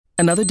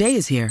Another day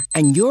is here,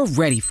 and you're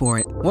ready for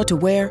it. What to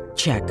wear?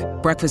 Check.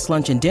 Breakfast,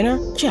 lunch, and dinner?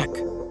 Check.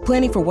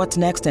 Planning for what's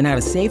next and how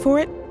to save for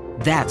it?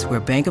 That's where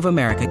Bank of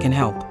America can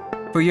help.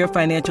 For your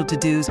financial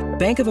to-dos,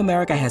 Bank of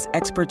America has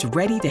experts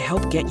ready to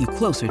help get you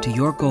closer to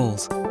your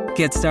goals.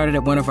 Get started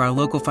at one of our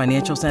local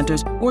financial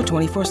centers or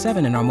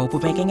 24/7 in our mobile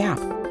banking app.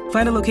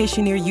 Find a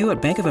location near you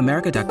at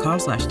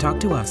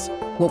bankofamerica.com/talktous.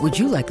 What would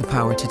you like the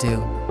power to do?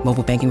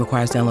 Mobile banking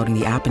requires downloading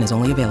the app and is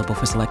only available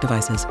for select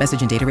devices.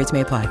 Message and data rates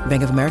may apply.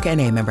 Bank of America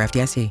N.A., member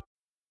FDIC.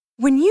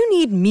 When you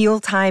need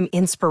mealtime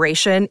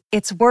inspiration,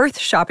 it's worth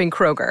shopping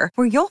Kroger,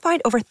 where you'll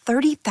find over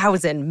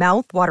 30,000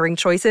 mouth-watering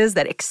choices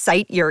that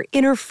excite your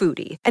inner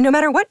foodie. And no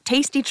matter what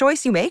tasty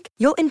choice you make,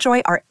 you'll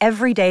enjoy our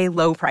everyday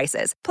low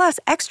prices, plus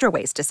extra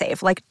ways to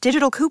save, like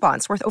digital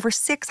coupons worth over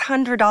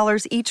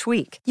 $600 each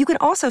week. You can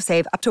also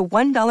save up to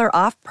 $1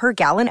 off per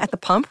gallon at the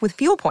pump with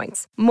fuel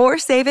points. More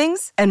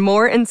savings and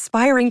more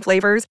inspiring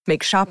flavors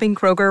make shopping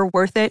Kroger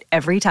worth it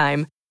every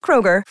time.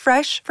 Kroger,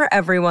 fresh for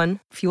everyone.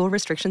 Fuel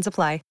restrictions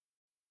apply.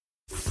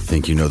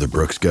 Think you know the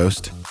Brooks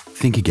Ghost?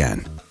 Think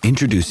again.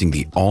 Introducing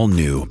the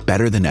all-new,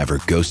 better-than-ever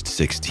Ghost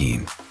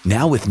 16.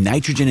 Now with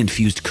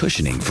nitrogen-infused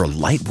cushioning for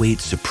lightweight,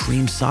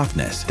 supreme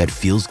softness that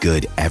feels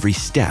good every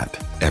step,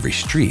 every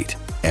street,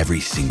 every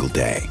single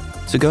day.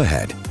 So go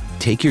ahead,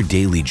 take your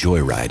daily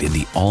joyride in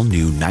the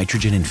all-new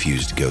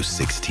nitrogen-infused Ghost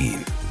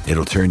 16.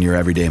 It'll turn your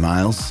everyday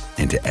miles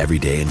into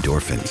everyday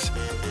endorphins.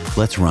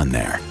 Let's run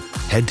there.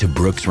 Head to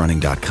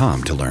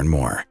brooksrunning.com to learn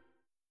more.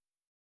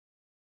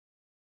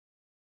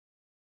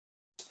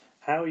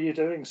 How are you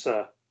doing,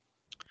 sir?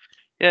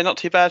 Yeah, not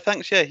too bad,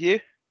 thanks. Yeah,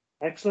 you?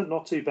 Excellent,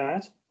 not too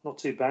bad. Not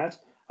too bad.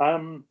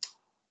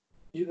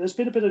 There's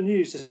been a bit of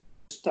news,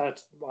 I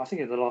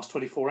think in the last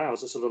 24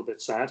 hours, that's a little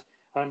bit sad.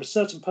 A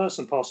certain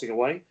person passing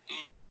away.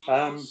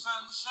 Are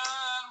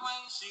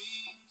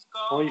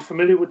you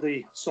familiar with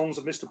the songs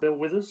of Mr. Bill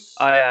Withers?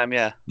 I am,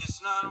 yeah.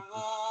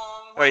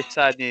 Very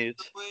sad news.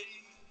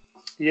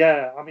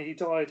 Yeah, I mean, he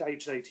died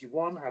aged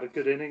 81, had a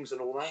good innings and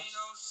all that.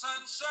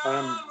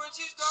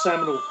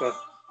 Seminal for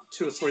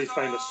 2 or 3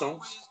 famous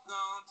songs,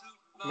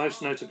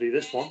 most notably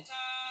this one,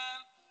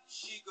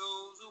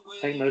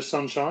 Ain't No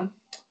Sunshine,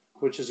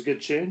 which is a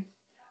good tune.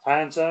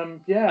 And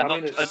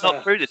it's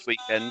not through this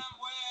weekend.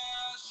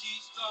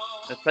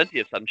 There's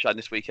plenty of sunshine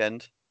this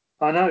weekend.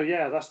 I know,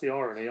 yeah, that's the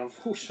irony,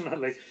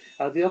 unfortunately.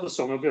 The other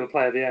song I'm going to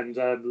play at the end,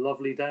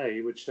 Lovely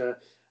Day, which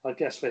I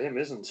guess for him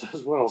isn't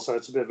as well, so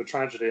it's a bit of a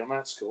tragedy on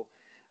that score.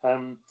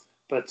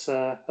 But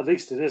at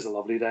least it is a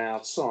lovely day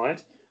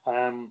outside.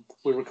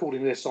 We're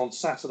recording this on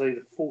Saturday,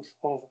 the 4th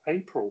of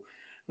April.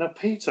 Now,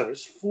 Peter,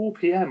 it's 4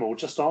 p.m. or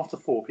just after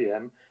 4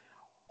 p.m.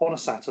 on a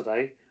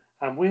Saturday,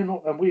 and we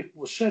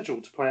were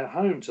scheduled to play at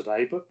home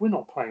today, but we're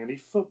not playing any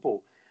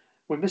football.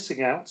 We're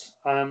missing out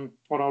on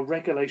our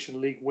relegation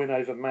league win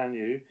over Man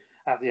U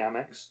at the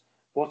Amex.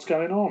 What's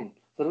going on?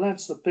 The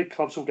lads that big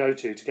clubs will go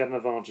to get an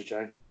advantage,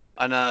 eh?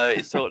 I know,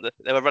 it's sort of,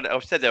 they were running. I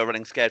said they were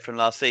running scared from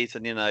last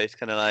season. You know, it's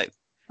kind of like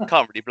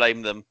can't really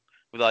blame them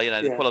with our,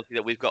 the quality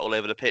that we've got all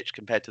over the pitch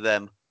compared to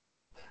them.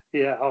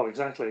 Yeah, oh,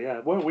 exactly, yeah.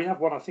 Well, we have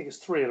one, I think it's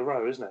 3 in a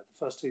row, isn't it? The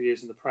first 2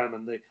 years in the Prem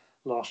and the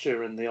last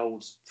year in the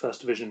old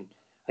First Division,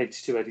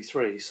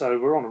 82-83. So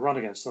we're on a run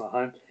against them at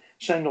home.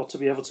 Shame not to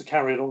be able to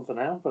carry it on for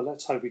now, but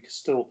let's hope we can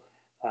still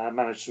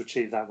manage to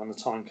achieve that when the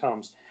time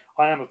comes.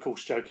 I am, of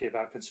course, joking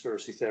about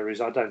conspiracy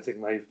theories. I don't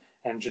think they've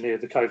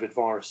engineered the COVID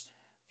virus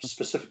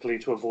specifically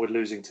to avoid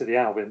losing to the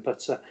Albion.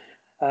 But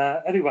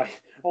anyway,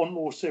 on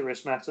more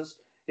serious matters,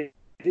 it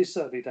is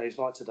certainly days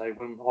like today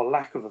when our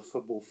lack of a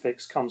football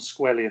fix comes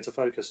squarely into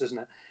focus, isn't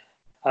it?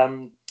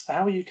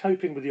 How are you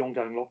coping with the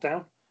ongoing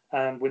lockdown?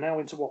 And we're now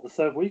into, the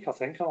 3rd week, I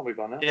think, aren't we,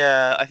 by now?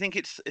 Yeah, I think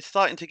it's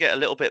starting to get a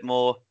little bit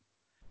more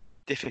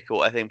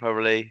difficult, I think,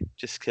 probably,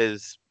 just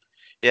because,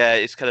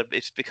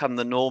 it's become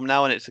the norm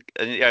now. And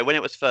when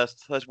it was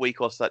first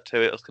week or so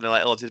too, it was kind of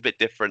like, it's a bit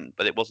different,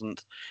 but it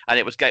wasn't. And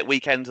it was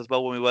weekends as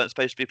well when we weren't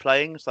supposed to be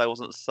playing, so I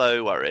wasn't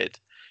so worried.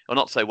 Or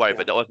not so worried,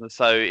 but it wasn't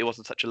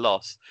such a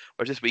loss.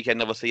 Whereas this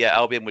weekend, obviously,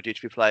 Albion were due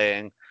to be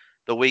playing.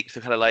 The weeks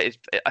are kind of like,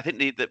 I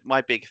think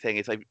my big thing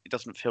is it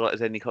doesn't feel like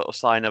there's any kind of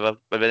sign of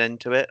an end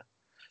to it.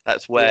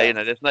 That's where,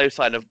 there's no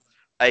sign of,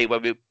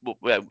 when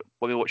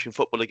we're watching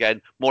football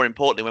again, more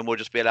importantly, when we'll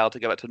just be allowed to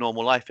go back to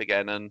normal life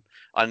again. And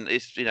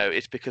it's,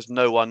 it's because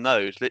no one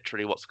knows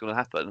literally what's going to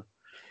happen.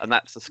 And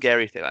that's the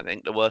scary thing, I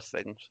think, the worst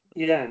thing.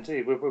 Yeah,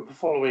 indeed. We're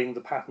following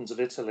the patterns of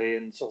Italy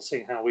and sort of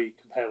seeing how we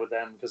compare with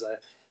them, because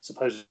they're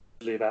supposedly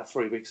about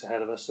 3 weeks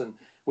ahead of us. And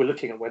we're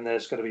looking at when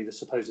there's going to be the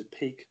supposed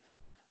peak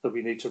that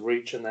we need to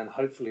reach and then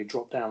hopefully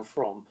drop down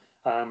from.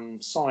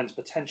 Signs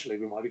potentially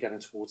we might be getting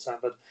towards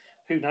that, but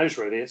who knows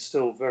really? It's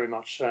still very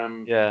much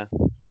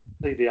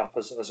completely up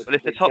as a. But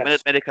if the top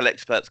medical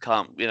experts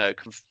can't,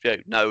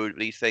 know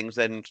these things,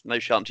 then no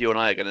chance you and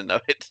I are going to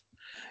know it.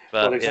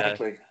 But, well,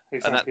 exactly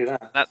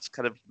that. That's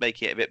kind of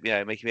making it a bit,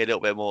 making me a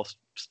little bit more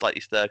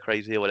slightly stir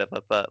crazy or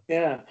whatever. But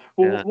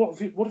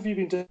what have you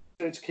been doing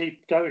to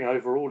keep going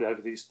overall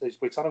over these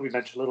weeks? I know we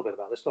mentioned a little bit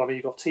about this, but I mean,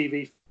 you've got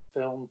TV,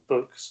 film,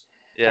 books,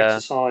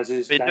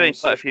 exercises. Been doing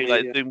quite a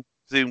few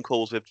Zoom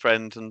calls with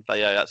friends and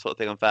that sort of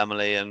thing, and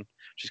family, and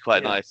which is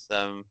quite nice.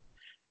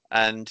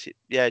 And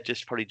yeah,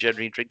 just probably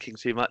generally drinking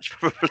too much.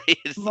 Probably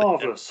is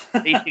Marvellous.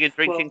 eating and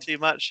drinking too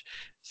much.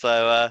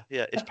 So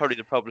yeah, it's probably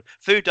the problem.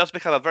 Food does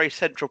become a very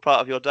central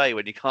part of your day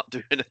when you can't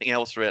do anything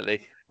else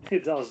really.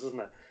 It does, doesn't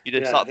it? You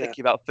just start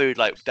thinking about food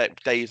like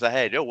days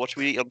ahead. Oh, what should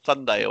we eat on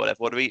Sunday or whatever?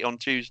 What do we eat on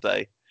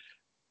Tuesday?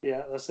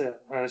 Yeah, that's it.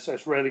 So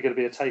it's rarely going to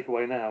be a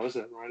takeaway now, is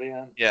it? Really?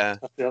 Yeah.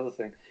 That's the other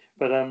thing.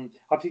 But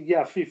I think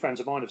a few friends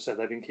of mine have said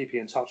they've been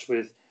keeping in touch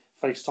with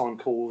FaceTime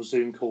calls,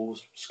 Zoom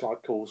calls,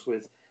 Skype calls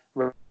with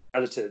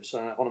relatives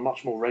on a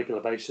much more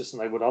regular basis than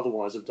they would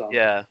otherwise have done.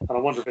 Yeah. And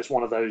I wonder if it's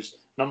one of those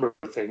number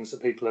of things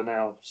that people are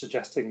now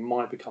suggesting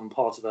might become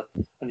part of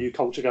a new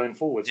culture going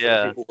forward.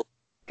 So people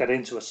get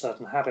into a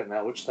certain habit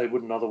now, which they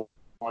wouldn't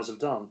otherwise have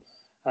done.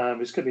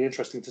 It's going to be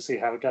interesting to see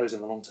how it goes in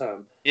the long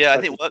term. Yeah,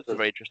 I think work's a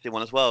very interesting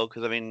one as well,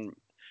 because I mean,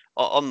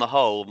 on the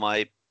whole,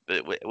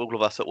 all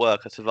of us at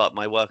work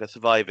are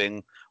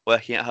surviving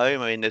working at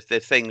home. I mean,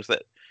 there's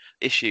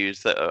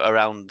issues that are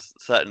around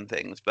certain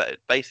things, but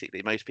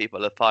basically most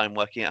people are fine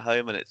working at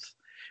home, and it's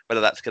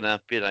whether that's going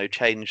to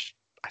change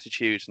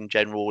attitudes and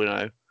general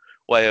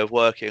way of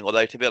working.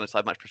 Although to be honest,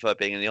 I much prefer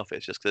being in the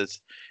office just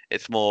because I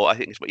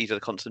think it's easier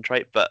to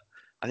concentrate. But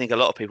I think a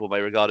lot of people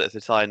may regard it as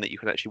a sign that you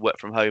can actually work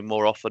from home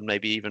more often,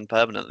 maybe even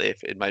permanently,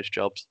 if in most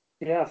jobs.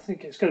 Yeah, I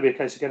think it's going to be a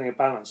case of getting a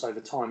balance over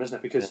time, isn't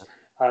it? Because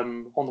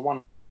on the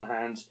one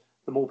hand,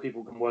 the more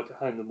people can work at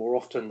home, the more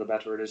often, the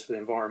better it is for the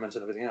environment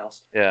and everything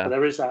else. Yeah. But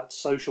there is that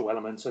social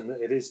element, and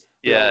it is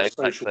a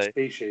social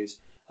species.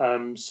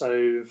 So,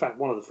 in fact,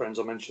 one of the friends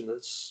I mentioned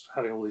that's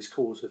having all these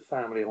calls with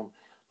family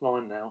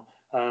online now,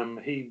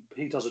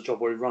 he does a job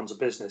where he runs a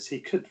business. He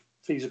could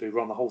feasibly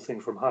run the whole thing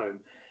from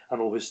home,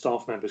 and all his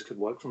staff members could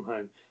work from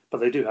home. But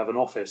they do have an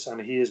office, and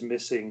he is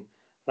missing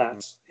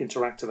that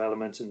interactive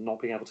element and not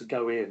being able to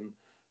go in.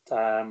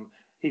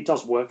 He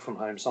does work from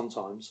home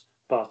sometimes,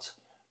 but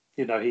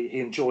he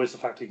enjoys the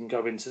fact he can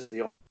go into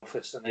the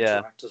office and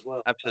interact as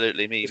well.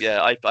 Absolutely,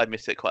 I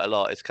miss it quite a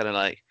lot. It's kind of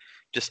like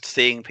just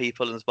seeing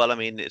people as well. I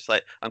mean, it's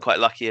like I'm quite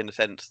lucky in the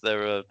sense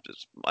I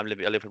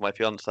live with my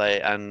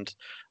fiance, and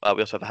we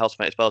also have a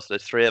housemate as well. So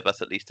there's three of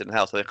us at least in the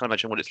house. So I can't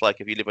imagine what it's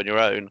like if you live on your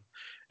own.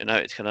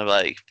 It's kind of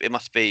like you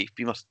must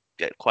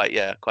get quite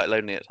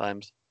lonely at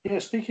times. Yeah,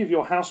 speaking of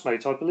your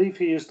housemate, I believe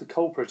he is the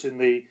culprit in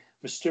the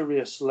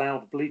mysterious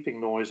loud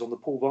bleeping noise on the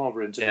Paul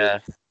Barber interview. Yeah,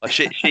 well,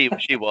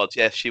 she was.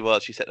 Yes, she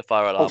was. She set the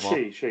fire alarm off.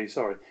 She.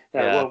 Sorry.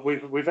 Yeah. Well,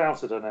 we've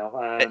outed her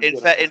now. In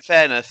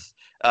fairness,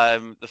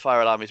 the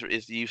fire alarm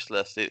is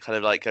useless. It kind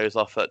of like goes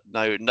off at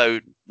no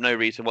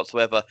reason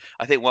whatsoever.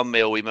 I think one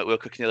meal we were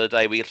cooking the other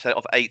day, we set it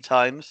off 8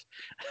 times,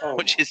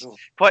 which is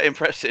quite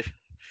impressive.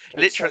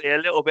 Literally a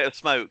little bit of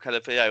smoke, kind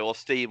of or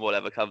steam or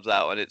whatever comes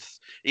out, and it's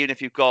even if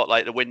you've got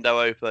like the window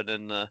open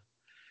and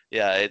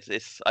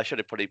it's I should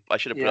have put it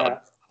on. I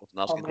wasn't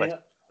asking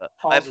questions.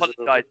 I apologise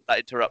for that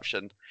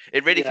interruption.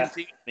 It really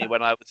confused me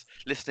when I was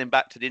listening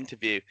back to the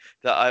interview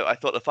that I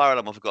thought the fire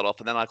alarm had gone off,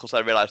 and then of course I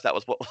realised that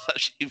was what was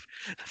actually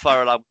the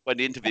fire alarm when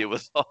the interview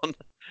was on.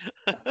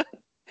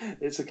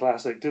 It's a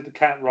classic. Did the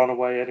cat run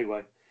away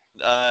anyway?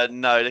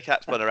 No, the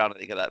cats weren't around. I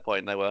think at that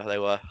point they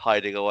were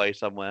hiding away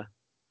somewhere.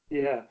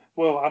 Yeah.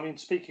 Well, I mean,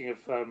 speaking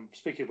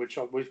of which,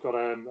 we've got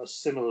a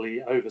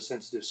similarly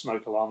oversensitive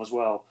smoke alarm as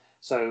well.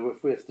 So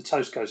if the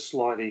toast goes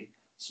slightly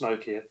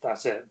smoky,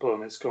 that's it.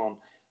 Boom, it's gone.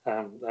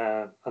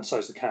 And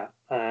so's the cat.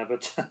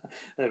 But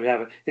there we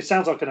have it. It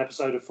sounds like an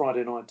episode of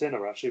Friday Night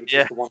Dinner, actually, which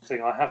is the one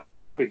thing I have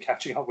been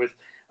catching up with,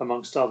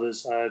 amongst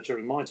others,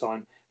 during my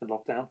time in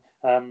lockdown.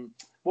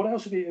 What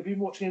else have you been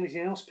watching?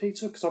 Anything else,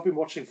 Peter? Because I've been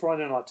watching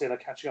Friday Night Dinner,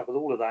 catching up with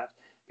all of that.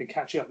 Been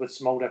catching up with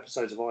some old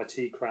episodes of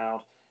IT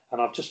Crowd,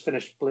 and I've just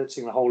finished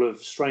blitzing the whole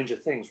of Stranger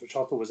Things, which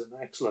I thought was an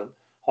excellent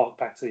hark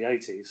back to the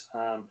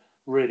 80s.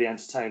 Really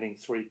entertaining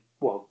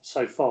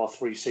so far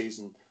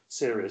 3-season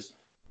series.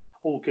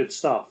 All good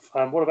stuff.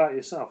 What about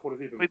yourself? What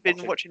have you been watching? We've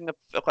been watching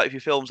quite a few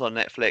films on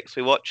Netflix.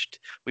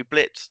 We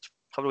blitzed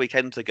a couple of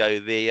weekends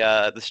ago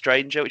the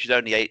Stranger, which is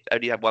only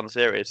had one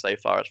series so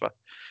far as well.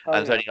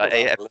 And it's only like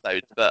 8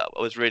 episodes, but it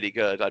was really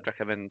good. I'd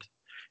recommend.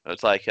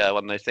 It's like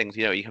one of those things,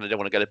 you kind of don't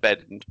want to go to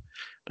bed, and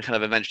I kind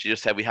of eventually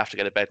just said we have to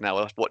go to bed now.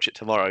 We'll have to watch it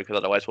tomorrow because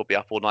otherwise we'll be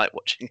up all night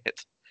watching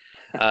it.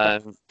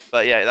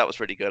 But yeah, that was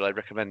really good. I'd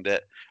recommend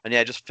it. And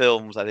yeah, just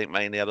films, I think,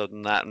 mainly. Other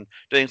than that, and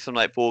doing some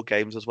like board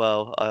games as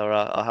well.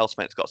 Our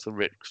housemate's got some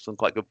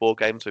quite good board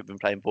games. We've been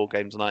playing board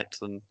games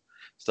nights and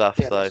stuff.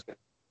 Yeah, so it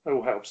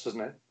all helps,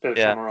 doesn't it? Bit of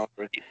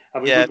camaraderie.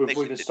 And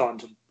we've been starting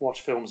to watch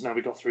films now.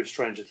 We got through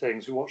Stranger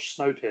Things. We watched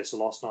Snowpiercer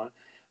last night,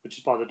 which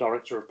is by the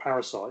director of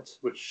Parasite,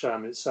 which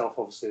itself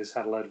obviously has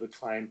had a load of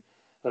acclaim.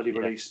 Early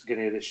release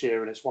beginning of this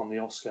year, and it's won the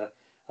Oscar.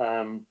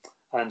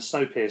 And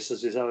Snowpiercer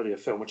is his earlier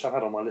film, which I've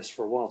had on my list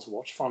for a while to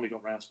watch. Finally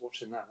got round to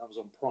watching that. That was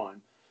on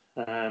Prime.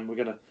 We're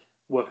going to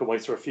work our way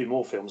through a few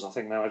more films, I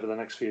think, now over the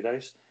next few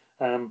days.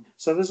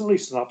 So there's at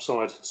least an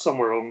upside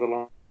somewhere along the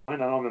line.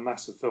 And I'm a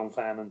massive film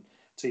fan and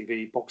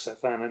TV box set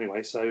fan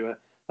anyway, so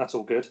that's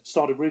all good.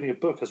 Started reading a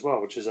book as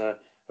well, which is a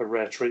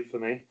rare treat for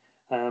me.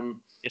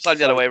 It's like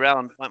the other So, way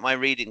around. My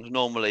reading's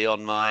normally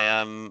on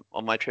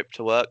my trip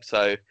to work.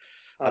 So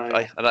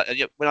yeah.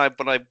 when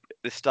I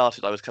this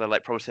started, I was kind of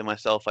like promising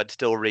myself I'd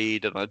still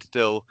read, and I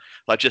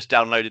just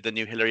downloaded the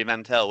new Hilary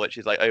Mantel, which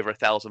is like over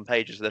 1,000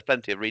 pages. So there's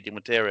plenty of reading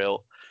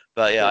material.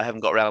 But yeah, I Good.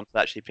 haven't got around to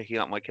actually picking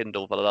up my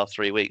Kindle for the last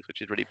 3 weeks,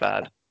 which is really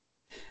bad.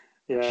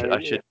 Yeah,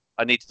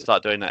 I need to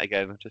start doing that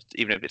again, just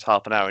even if it's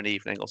half an hour in the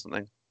evening or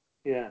something.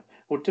 yeah.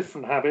 Well,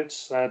 different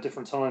habits,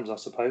 different times, I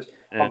suppose.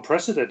 Yeah,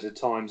 Unprecedented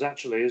times,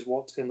 actually, is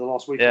what in the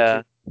last week or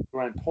yeah, two,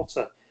 Graham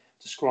Potter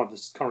described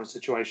this current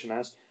situation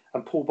as.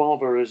 And Paul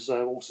Barber has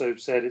also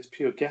said it's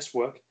pure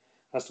guesswork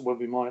as to when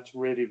we might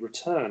really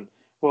return.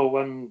 Well,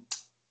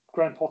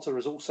 Graham Potter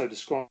has also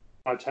described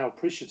how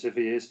appreciative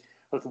he is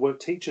of the work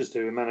teachers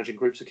do in managing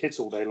groups of kids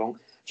all day long,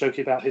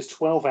 joking about his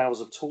 12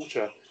 hours of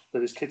torture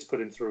that his kids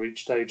put him through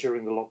each day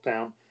during the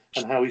lockdown,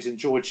 and how he's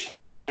enjoyed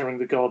sharing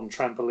the garden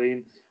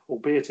trampoline,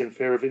 albeit in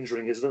fear of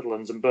injuring his little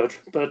ones and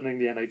burdening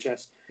the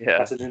NHS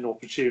yeah. at an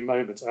inopportune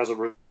moment as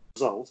a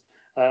result.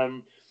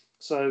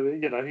 So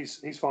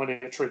he's finding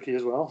it tricky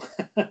as well.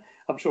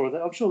 I'm sure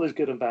there's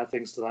good and bad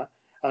things to that.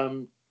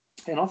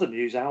 In other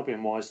news,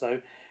 Albion-wise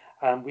though,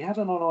 we had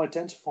an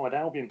unidentified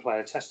Albion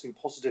player testing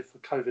positive for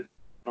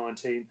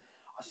COVID-19.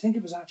 I think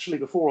it was actually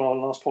before our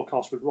last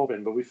podcast with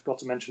Robin, but we forgot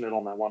to mention it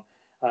on that one.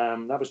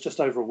 That was just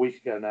over a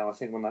week ago now, I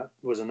think, when that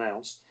was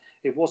announced.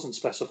 It wasn't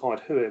specified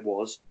who it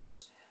was.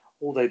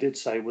 All they did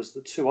say was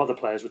that 2 other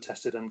players were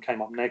tested and came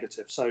up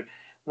negative. So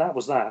that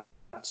was that.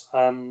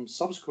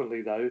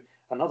 Subsequently, though,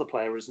 another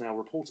player is now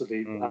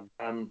reportedly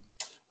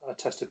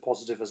tested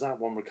positive as that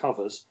one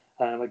recovers.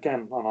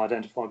 Again,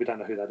 unidentified. We don't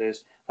know who that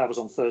is. That was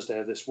on Thursday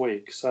of this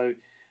week. So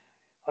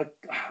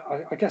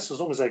I guess as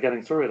long as they're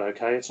getting through it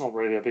okay, it's not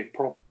really a big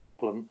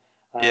problem.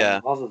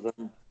 Yeah. Other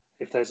than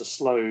if there's a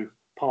slow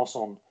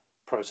pass-on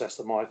process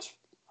that might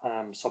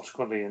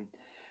subsequently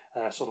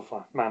sort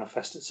of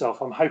manifest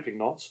itself. I'm hoping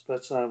not,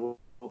 but Yeah, I don't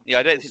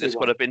we'll think see the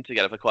squad have been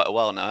together for quite a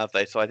while now, have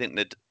they? So I think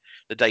that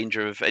the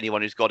danger of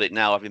anyone who's got it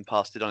now having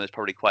passed it on is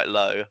probably quite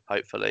low,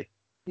 hopefully.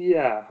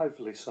 Yeah,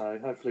 hopefully so.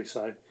 Hopefully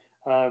so.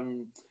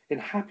 In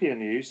happier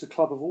news, the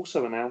club have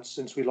also announced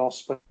since we last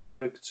spoke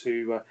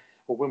to,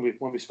 or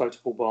when we spoke to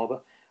Paul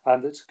Barber,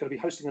 that it's going to be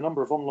hosting a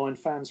number of online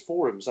fans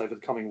forums over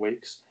the coming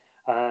weeks,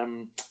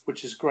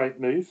 which is a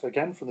great move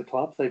again from the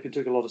club. They've been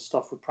doing a lot of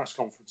stuff with press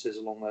conferences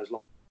along those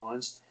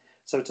lines.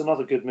 So it's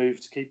another good move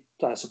to keep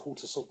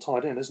supporters sort of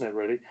tied in, isn't it,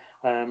 really?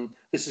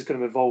 This is going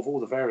to involve all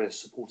the various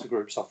supporter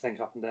groups, I think,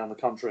 up and down the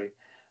country,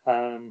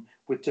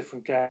 with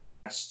different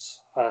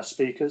guests,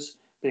 speakers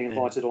being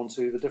invited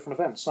onto the different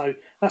events. So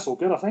that's all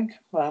good, I think.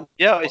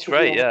 Yeah, it's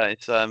great. Yeah,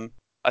 it's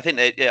I think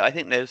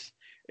there's,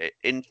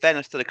 in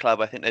fairness to the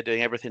club, I think they're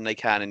doing everything they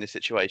can in this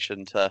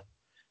situation to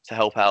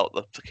help out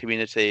the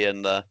community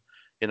and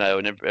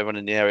and everyone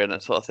in the area and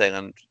that sort of thing.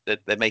 And they're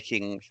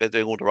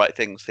doing all the right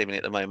things seemingly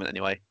at the moment,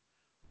 anyway.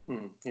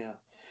 Yeah.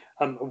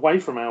 Away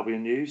from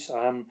Albion news,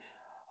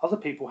 other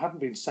people haven't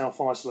been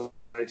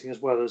self-isolating as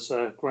well as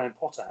Graham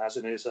Potter has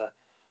in his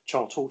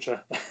child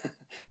torture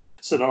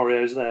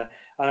scenarios there.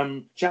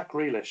 Jack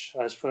Grealish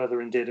has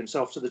further endeared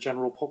himself to the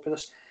general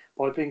populace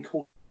by being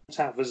caught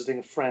out visiting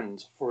a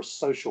friend for a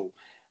social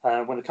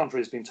when the country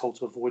has been told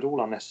to avoid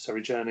all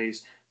unnecessary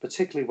journeys,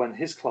 particularly when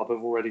his club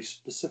have already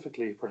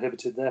specifically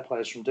prohibited their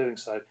players from doing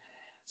so.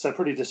 So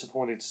pretty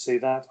disappointing to see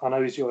that. I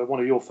know he's one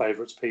of your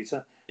favourites,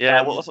 Peter.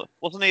 Yeah,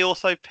 wasn't he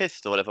also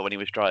pissed or whatever when he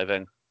was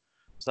driving?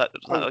 Was that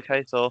the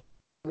case, or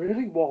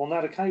really? What, on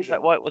that occasion?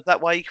 was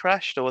that why he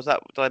crashed, or did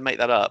I make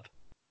that up?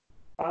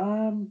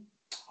 I'm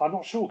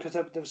not sure, because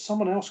there was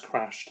someone else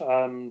crashed,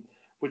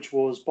 which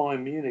was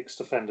Bayern Munich's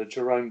defender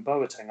Jerome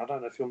Boateng. I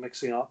don't know if you're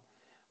mixing up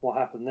what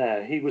happened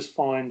there. He was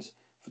fined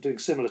for doing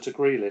similar to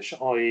Grealish,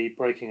 i.e.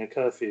 breaking a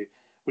curfew,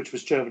 which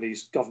was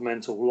Germany's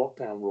governmental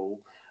lockdown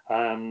rule,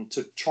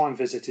 to try and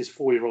visit his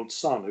 4-year-old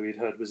son, who he'd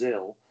heard was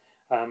ill.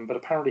 But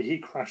apparently he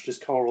crashed his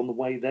car on the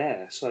way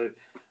there. So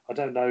I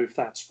don't know if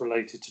that's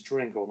related to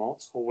drink or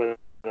not, or whether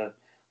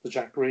the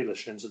Jack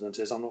Grealish incident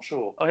is. I'm not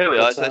sure. Oh, here we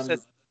are. So it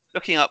says,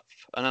 looking up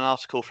an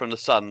article from The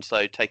Sun,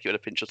 so take it with a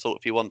pinch of salt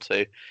if you want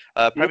to.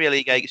 Premier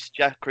League ace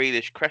Jack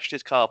Grealish crashed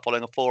his car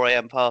following a 4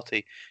 a.m.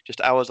 party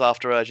just hours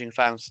after urging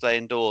fans to stay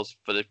indoors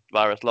for the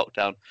virus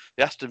lockdown.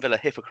 The Aston Villa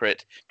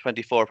hypocrite,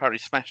 24, apparently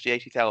smashed the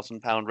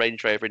 £80,000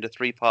 Range Rover into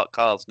 3 parked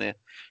cars near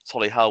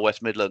Solihull,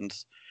 West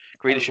Midlands.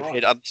 Grealish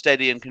appeared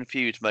unsteady and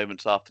confused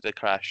moments after the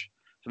crash.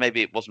 So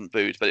maybe it wasn't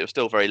booze, but it was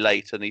still very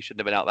late, and he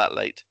shouldn't have been out that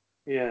late.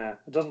 Yeah,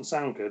 it doesn't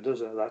sound good,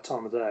 does it, at that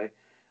time of day?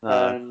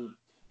 No.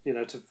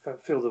 To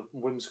feel the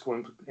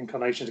whimsical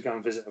inclination to go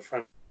and visit a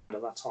friend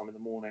at that time in the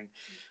morning.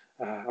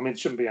 It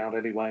shouldn't be out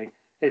anyway.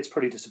 It's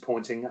pretty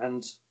disappointing,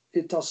 and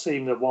it does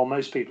seem that while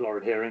most people are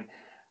adhering,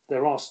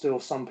 there are still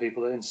some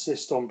people that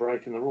insist on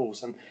breaking the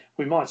rules, and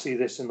we might see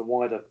this in the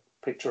wider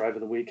picture over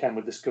the weekend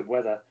with this good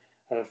weather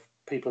of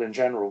people in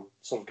general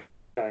sort of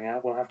going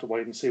out. We'll have to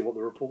wait and see what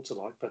the reports are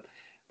like, but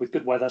with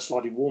good weather,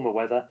 slightly warmer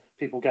weather,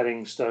 people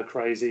getting stir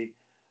crazy,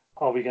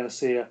 are we going to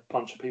see a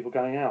bunch of people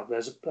going out?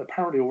 There's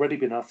apparently already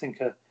been, I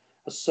think, a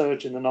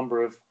surge in the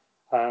number of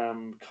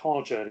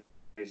car journeys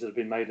that have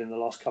been made in the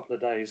last couple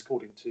of days,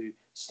 according to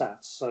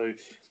stats. So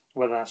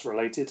whether that's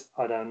related,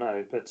 I don't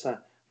know, but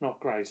not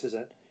great, is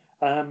it?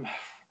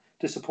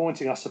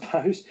 Disappointing, I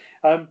suppose.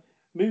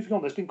 Moving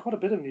on, there's been quite a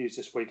bit of news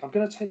this week. I'm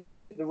going to take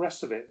the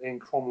rest of it in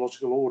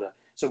chronological order.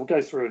 So we'll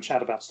go through and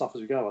chat about stuff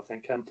as we go, I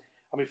think.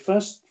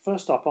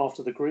 First up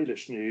after the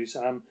Grealish news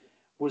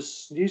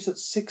was news that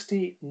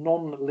 60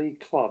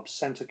 non-league clubs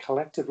sent a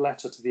collective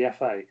letter to the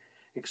FA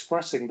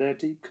expressing their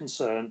deep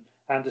concern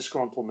and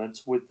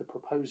disgruntlement with the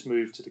proposed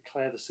move to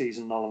declare the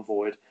season null and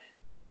void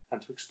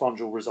and to expunge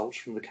all results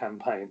from the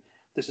campaign.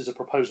 This is a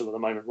proposal at the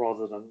moment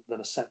rather than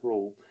a set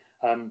rule.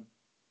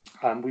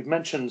 We've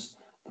mentioned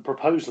the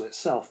proposal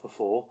itself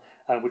before,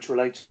 which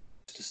relates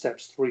to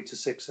steps 3 to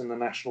 6 in the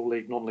National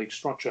League non-league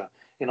structure.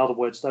 In other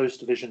words, those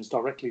divisions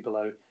directly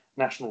below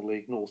National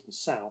League North and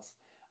South.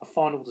 A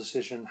final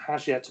decision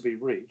has yet to be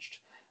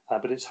reached,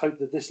 but it's hoped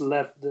that this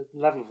the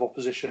level of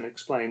opposition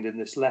explained in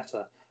this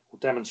letter, or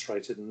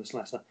demonstrated in this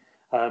letter,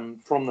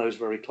 from those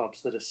very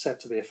clubs that are set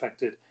to be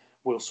affected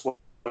will sway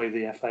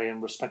the FA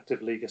and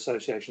respective league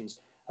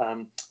associations,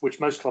 which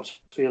most clubs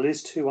feel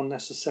is too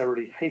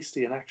unnecessarily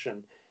hasty in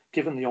action,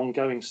 given the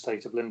ongoing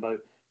state of limbo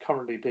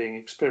currently being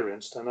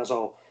experienced. And as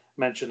I'll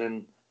mention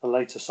in a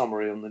later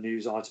summary on the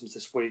news items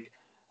this week,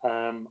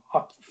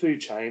 up the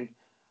food chain,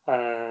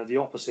 the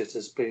opposite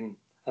has been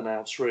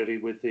announced really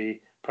with the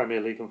Premier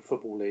League and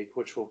Football League,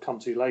 which we'll come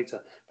to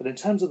later. But in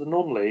terms of the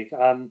non-league,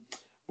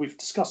 we've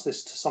discussed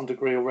this to some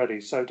degree already,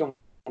 so don't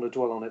want to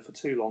dwell on it for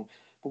too long.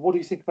 But what do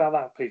you think about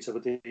that, Peter,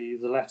 with the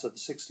letter, the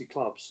 60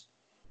 clubs?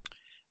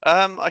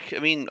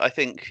 I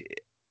think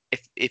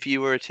if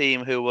you were a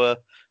team who were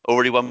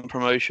already won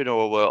promotion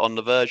or were on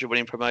the verge of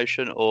winning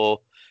promotion or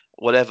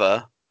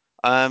whatever,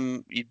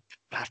 you'd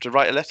have to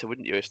write a letter,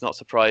 wouldn't you? It's not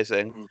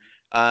surprising.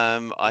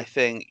 I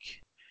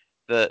think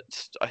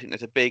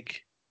there's a big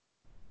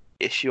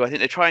issue. I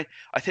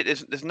think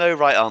there's no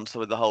right answer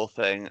with the whole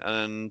thing,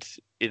 and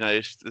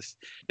there's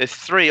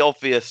three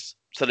obvious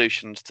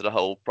solutions to the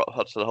whole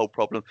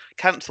problem.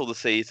 Cancel the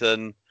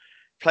season,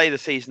 play the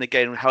season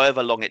again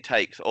however long it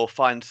takes, or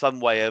find some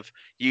way of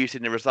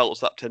using the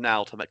results up to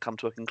now to come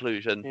to a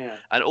conclusion. Yeah.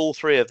 And all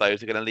three of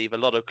those are going to leave a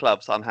lot of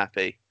clubs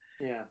unhappy.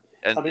 Yeah.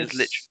 And it's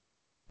literally,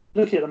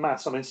 looking at the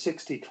maths,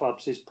 60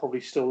 clubs is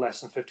probably still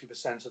less than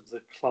 50% of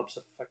the clubs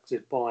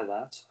affected by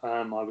that,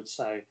 I would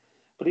say.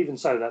 But even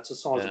so, that's a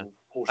sizable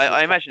portion.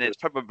 I imagine it's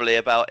probably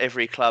about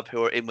every club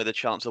who are in with a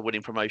chance of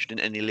winning promotion in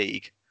any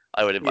league,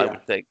 I would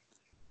think.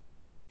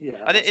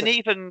 Yeah, and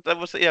even there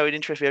was an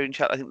interesting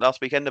chat I think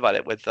last weekend about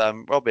it with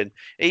Robin.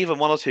 Even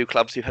one or two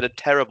clubs who had a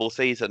terrible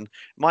season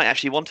might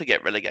actually want to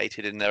get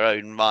relegated in their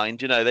own mind.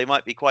 They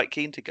might be quite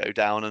keen to go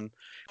down, and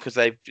because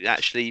they've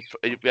actually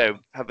they'll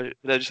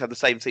just have the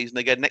same season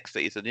again next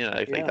season.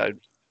 If they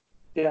don't.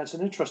 Yeah, it's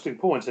an interesting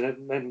point, and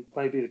it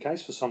may be the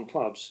case for some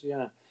clubs.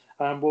 Yeah,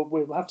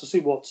 we'll have to see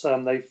what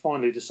they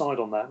finally decide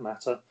on that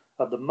matter.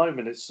 At the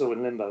moment, it's still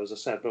in limbo, as I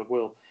said, but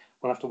we'll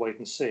have to wait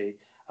and see.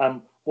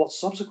 What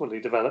subsequently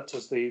developed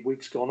as the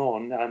week's gone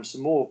on,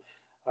 some more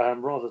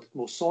rather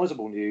more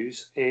sizable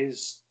news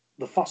is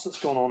the fuss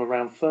that's gone on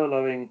around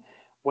furloughing,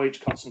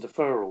 wage cuts and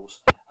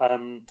deferrals.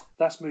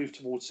 That's moved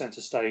towards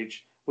centre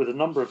stage with a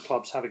number of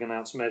clubs having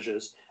announced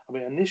measures.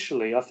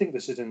 Initially, I think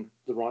this is in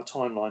the right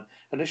timeline,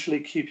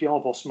 initially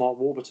QPR boss Mark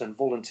Warburton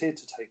volunteered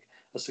to take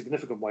a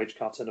significant wage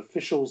cut, and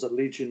officials at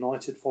Leeds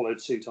United followed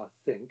suit, I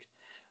think.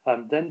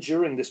 Then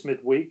during this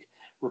midweek,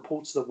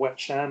 reports that Wet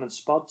Sham and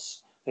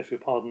Spuds, if you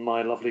pardon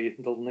my lovely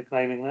little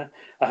nicknaming there,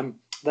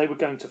 they were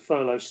going to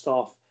furlough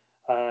staff.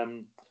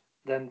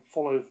 Then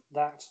followed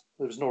that,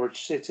 there was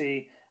Norwich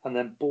City, and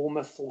then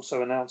Bournemouth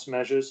also announced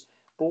measures.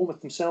 Bournemouth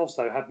themselves,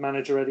 though, had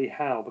manager Eddie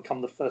Howe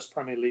become the first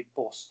Premier League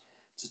boss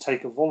to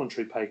take a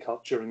voluntary pay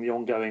cut during the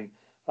ongoing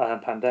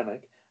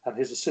pandemic, and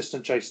his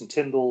assistant Jason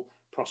Tindall,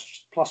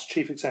 plus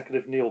Chief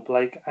Executive Neil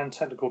Blake and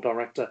Technical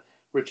Director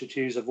Richard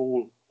Hughes have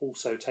all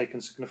also taken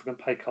significant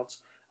pay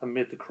cuts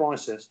amid the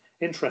crisis.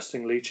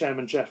 Interestingly,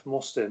 Chairman Jeff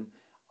Mostyn,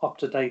 up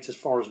to date as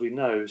far as we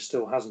know,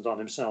 still hasn't done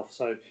himself.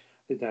 So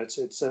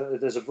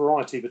there's a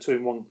variety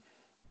between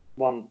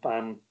one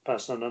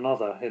person and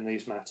another in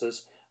these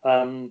matters.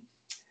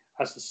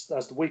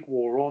 As the week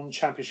wore on,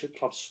 Championship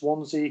club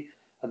Swansea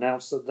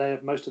announced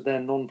that most of their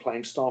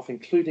non-playing staff,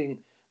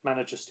 including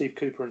manager Steve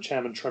Cooper and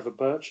chairman Trevor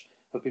Birch,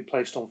 have been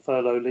placed on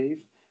furlough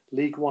leave.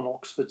 League One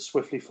Oxford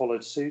swiftly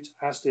followed suit,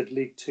 as did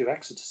League Two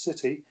Exeter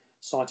City,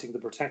 citing the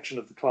protection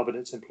of the club and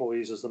its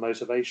employees as the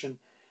motivation.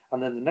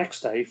 And then the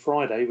next day,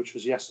 Friday, which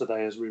was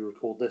yesterday as we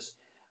record this,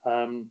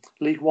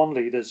 League One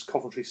leaders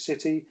Coventry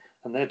City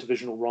and their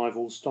divisional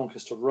rivals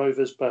Doncaster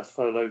Rovers both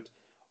furloughed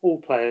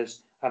all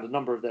players and a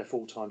number of their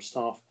full-time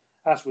staff.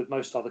 As with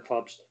most other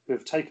clubs who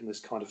have taken this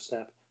kind of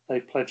step,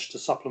 they've pledged to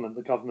supplement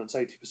the government's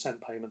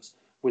 80% payments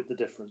with the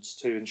difference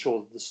to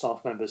ensure that the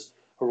staff members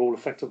are all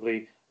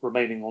effectively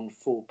remaining on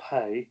full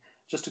pay.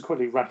 Just to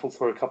quickly rattle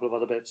through a couple of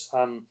other bits.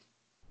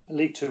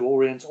 League Two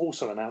Orient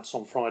also announced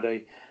on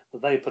Friday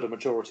that they put a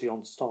majority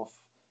of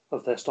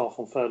their staff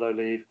on furlough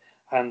leave,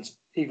 and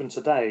even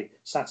today,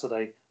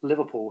 Saturday,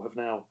 Liverpool have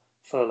now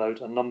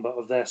furloughed a number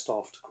of their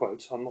staff, to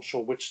quote. I'm not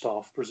sure which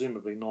staff,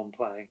 presumably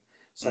non-playing.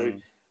 So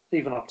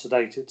even up to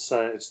date, it's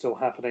still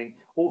happening.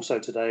 Also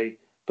today,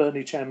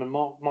 Burnley chairman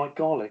Mike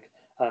Garlick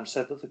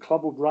said that the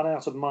club would run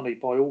out of money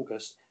by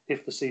August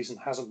if the season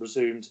hasn't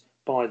resumed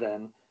by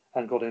then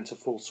and got into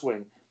full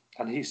swing.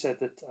 And he said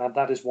that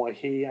that is why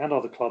he and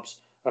other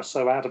clubs are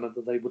so adamant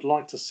that they would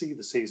like to see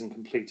the season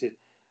completed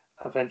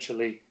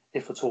eventually,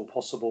 if at all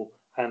possible,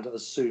 and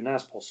as soon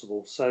as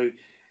possible. So,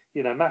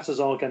 matters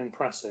are getting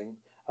pressing.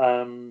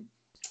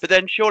 But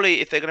then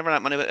surely if they're going to run out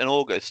of money in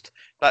August,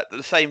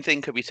 the same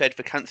thing could be said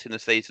for cancelling the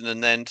season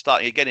and then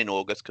starting again in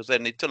August, because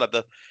then they still have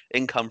the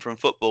income from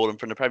football and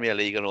from the Premier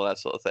League and all that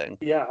sort of thing.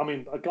 Yeah, I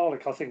mean,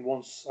 Garlick, I think,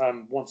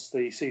 wants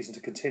the season to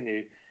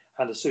continue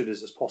and as soon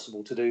as it's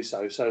possible to do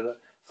so that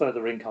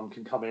further income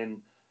can come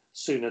in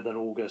sooner than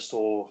August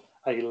or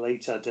a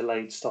later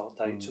delayed start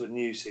date to a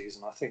new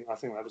season. I think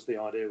that was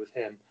the idea with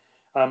him.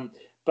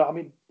 But I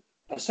mean,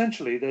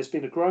 essentially, there's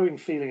been a growing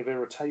feeling of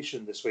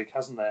irritation this week,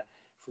 hasn't there,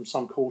 from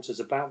some quarters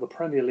about the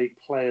Premier League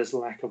players'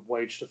 lack of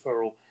wage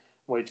deferral,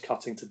 wage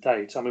cutting to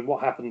date. I mean,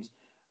 what happened?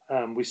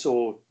 We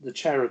saw the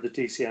chair of the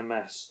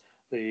DCMS,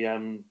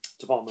 the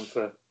Department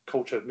for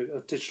Culture,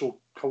 Digital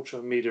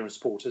Culture, Media and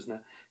Sport, isn't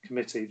it?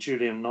 Committee,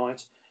 Julian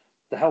Knight,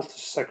 the Health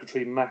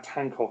Secretary, Matt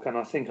Hancock, and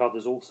I think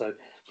others also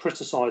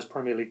criticised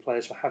Premier League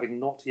players for having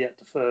not yet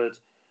deferred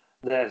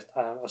a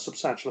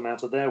substantial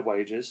amount of their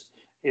wages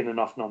in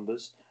enough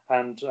numbers.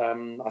 And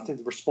I think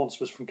the response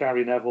was from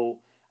Gary Neville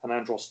and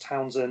Andros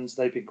Townsend.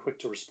 They've been quick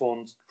to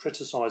respond,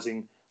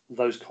 criticising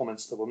those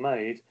comments that were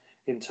made,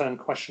 in turn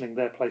questioning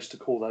their place to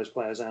call those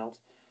players out.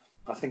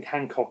 I think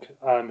Hancock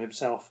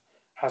himself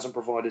hasn't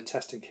provided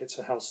testing kits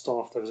for health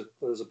staff. There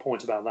was a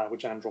point about that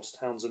which Andros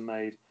Townsend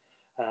made.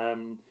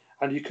 And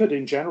you could,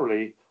 in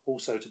generally,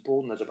 also to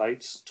broaden the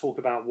debates, talk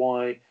about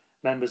why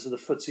members of the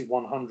FTSE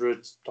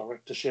 100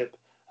 directorship,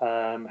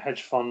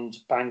 hedge fund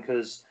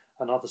bankers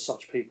and other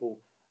such people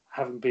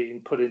haven't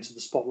been put into the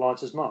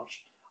spotlight as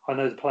much. I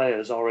know the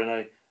players are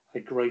in a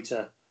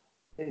greater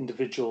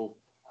individual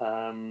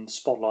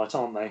spotlight,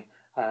 aren't they,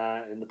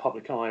 in the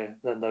public eye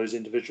than those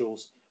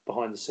individuals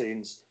behind the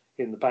scenes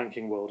in the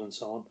banking world and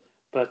so on.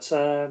 But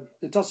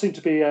it does seem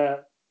to be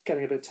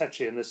getting a bit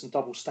tetchy, and there's some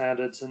double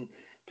standards and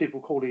people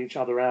calling each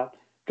other out.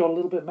 Got a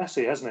little bit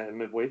messy, hasn't it, in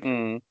midweek?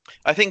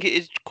 I think it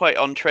is quite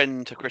on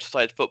trend to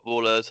criticise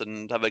footballers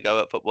and have a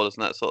go at footballers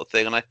and that sort of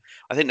thing. And I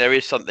think there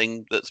is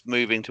something that's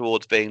moving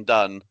towards being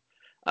done.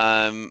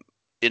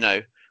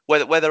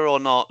 Whether or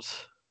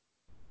not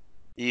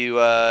you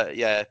agree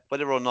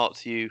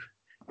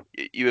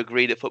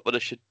that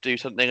footballers should do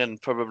something,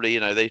 and probably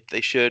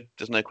they should.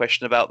 There's no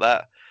question about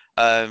that.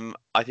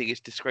 I think it's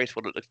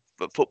disgraceful that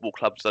the football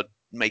clubs are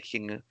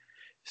making,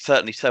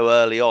 certainly so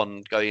early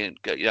on,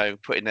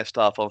 putting their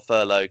staff on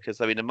furlough, because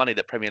I mean the money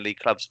that Premier League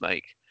clubs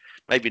make,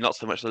 maybe not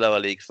so much the lower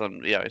leagues,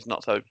 it's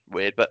not so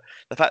weird, but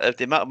the fact that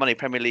the amount of money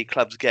Premier League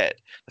clubs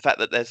get, the fact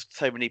that there's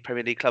so many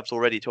Premier League clubs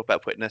already talk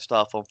about putting their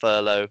staff on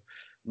furlough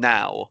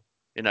now,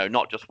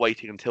 not just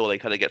waiting until they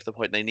kind of get to the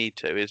point they need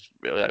to, is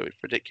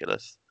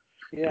ridiculous,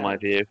 in my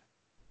view.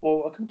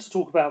 Well, I'm going to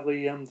talk about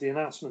the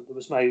announcement that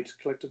was made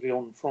collectively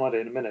on Friday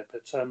in a minute,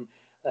 but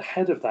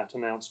ahead of that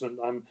announcement,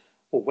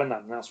 when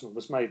that announcement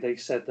was made, they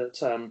said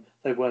that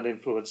they weren't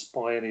influenced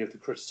by any of the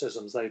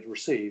criticisms they'd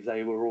received.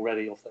 They were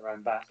already off their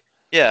own back.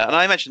 Yeah, and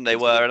I mentioned they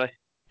were, and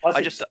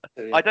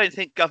I don't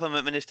think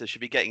government ministers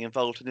should be getting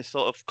involved in this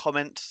sort of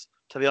comments,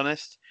 to be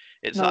honest.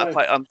 It's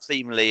quite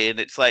unseemly, and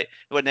it's like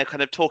when they're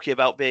kind of talking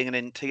about being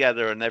in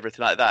together and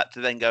everything like that, to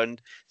then go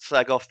and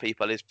slag off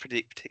people is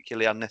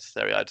particularly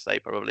unnecessary, I'd say,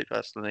 probably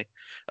personally.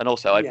 And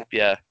also,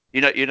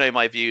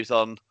 my views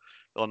on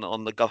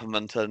the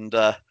government and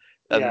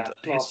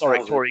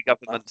historic Tory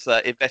government's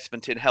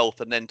investment in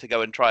health, and then to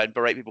go and try and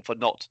berate people for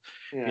not,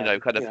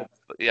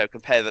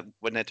 compare them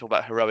when they talk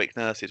about heroic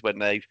nurses when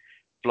they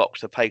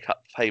blocked a pay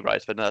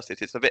rise for nurses.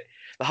 It's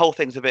the whole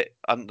thing's a bit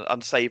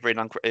unsavoury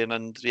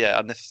and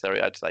unnecessary,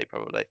 I'd say,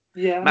 probably.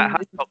 Yeah, Matt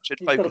Hancock should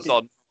focus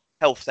on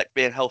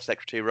being health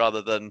secretary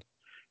rather than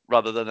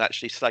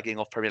actually slagging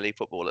off Premier League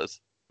footballers.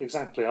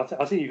 Exactly. I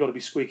think you've got to be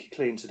squeaky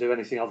clean to do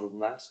anything other than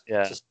that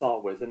to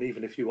start with. And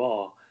even if you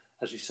are,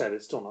 as you said,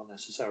 it's still not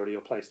necessarily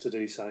your place to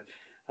do so.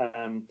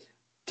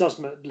 Does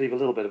leave a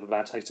little bit of a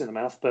bad taste in the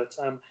mouth. But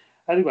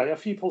anyway, a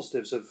few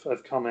positives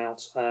have come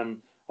out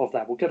of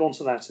that. We'll get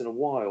onto that in a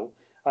while.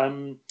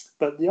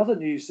 But the other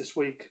news this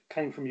week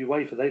came from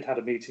UEFA. They'd had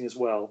a meeting as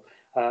well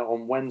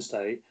on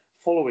Wednesday,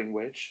 following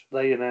which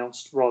they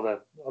announced, a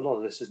lot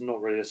of this is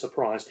not really a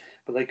surprise,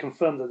 but they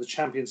confirmed that the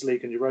Champions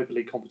League and Europa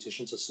League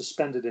competitions are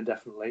suspended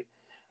indefinitely,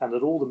 and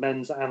that all the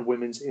men's and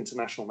women's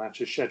international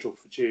matches scheduled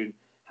for June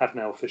have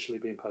now officially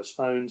been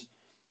postponed.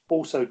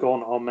 Also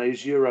gone are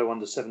May's Euro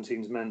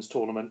Under-17s men's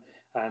tournament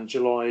and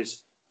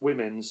July's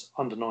women's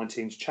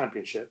Under-19s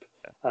championship,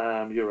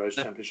 Euros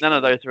championship. None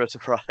of those are a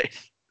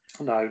surprise.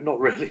 No, not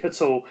really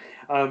at all.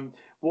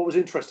 What was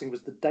interesting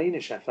was the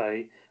Danish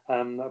FA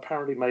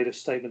apparently made a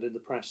statement in the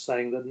press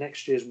saying that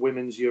next year's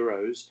women's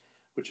Euros,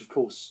 which of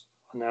course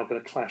are now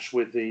going to clash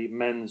with the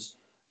men's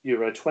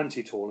Euro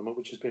 20 tournament,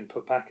 which has been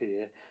put back a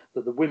year,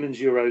 that the women's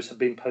Euros have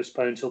been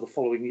postponed until the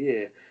following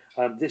year.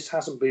 This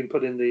hasn't been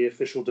put in the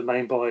official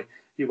domain by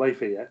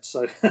UEFA yet.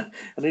 So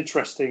an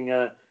interesting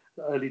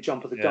early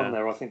jump of the gun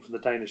there, I think, from the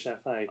Danish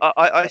FA.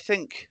 I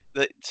think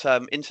that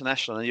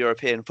international and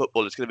European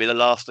football is going to be the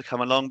last to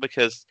come along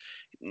because,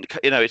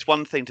 it's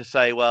one thing to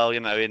say, well,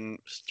 in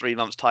 3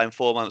 months' time,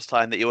 4 months'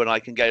 time, that you and I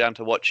can go down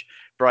to watch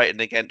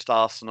Brighton against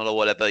Arsenal or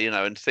whatever,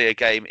 and see a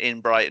game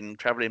in Brighton,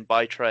 travelling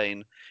by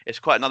train. It's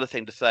quite another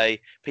thing to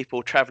say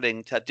people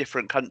travelling to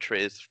different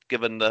countries,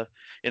 given the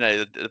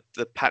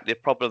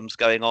problems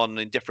going on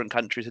in different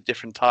countries at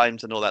different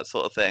times and all that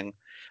sort of thing.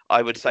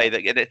 I would say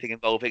that anything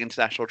involving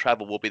international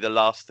travel will be the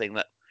last thing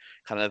that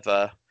kind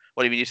of.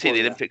 What do you mean? You see,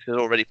 the Olympics is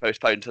already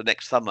postponed to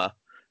next summer.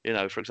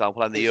 For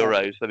example, and the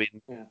Euros. I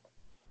mean,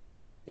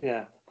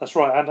 yeah, that's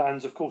right.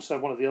 And of course,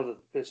 one of the other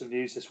bits of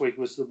news this week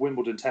was the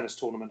Wimbledon tennis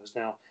tournament has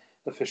now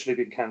officially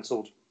been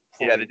cancelled.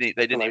 Yeah, they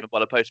didn't even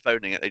bother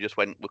postponing it. They just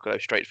we'll go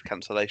straight for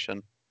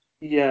cancellation.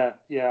 Yeah.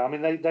 I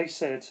mean, they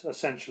said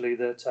essentially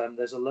that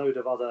there's a load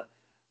of other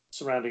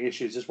surrounding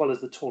issues as well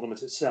as the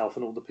tournament itself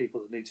and all the people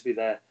that need to be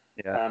there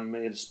in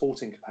a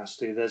sporting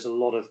capacity. There's a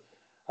lot of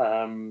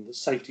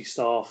safety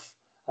staff,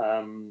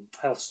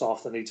 health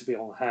staff that need to be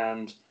on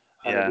hand,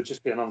 and it would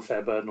just be an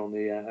unfair burden on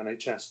the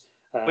NHS.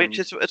 Which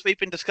is, as we've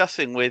been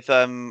discussing with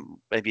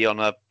maybe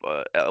on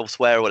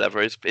elsewhere or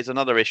whatever, is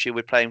another issue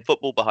with playing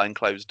football behind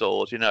closed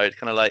doors. It's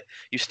kind of like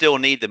you still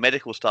need the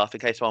medical staff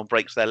in case someone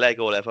breaks their leg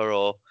or whatever,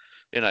 or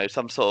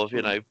some sort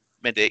of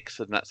medics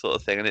and that sort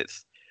of thing. And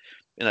it's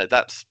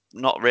that's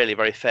not really a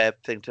very fair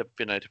thing to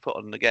to put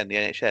on again the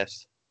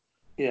NHS.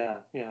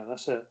 Yeah,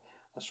 that's it.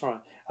 That's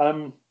right.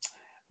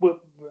 Well,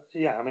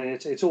 yeah, I mean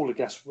it's all a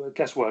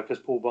guesswork, as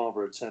Paul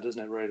Barber had said,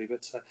 isn't it? Really,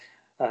 but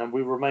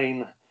we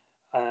remain.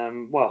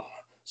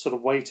 Sort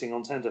of waiting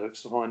on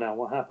tenterhooks to find out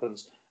what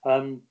happens.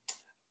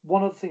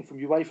 One other thing from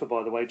UEFA,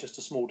 by the way, just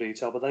a small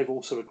detail, but they've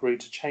also agreed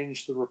to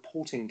change the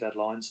reporting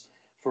deadlines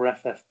for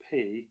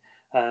FFP,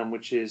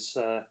 which is,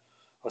 I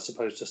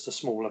suppose, just a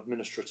small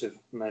administrative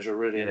measure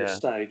really at this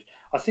stage.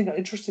 I think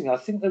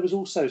there was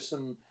also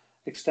some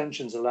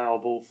extensions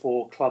allowable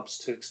for clubs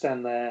to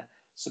extend their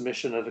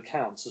submission of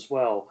accounts as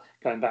well,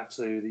 going back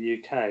to the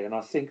UK. And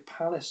I think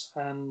Palace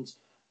and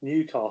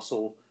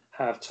Newcastle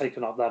have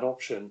taken up that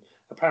option.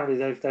 Apparently,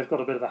 they've got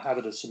a bit of a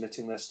habit of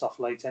submitting their stuff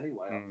late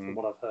anyway, from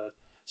what I've heard.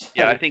 So,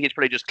 yeah, I think it's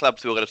probably just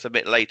clubs who are going to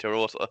submit later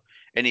also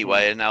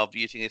anyway, and now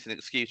using it as an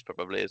excuse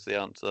probably is the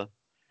answer.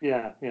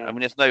 Yeah. I mean,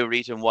 there's no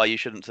reason why you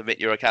shouldn't submit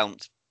your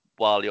accounts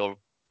while you're,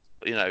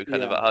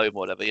 kind of at home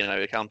or whatever.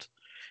 Account,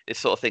 this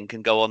sort of thing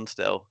can go on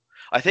still.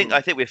 I think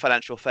with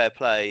financial fair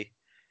play,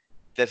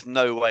 there's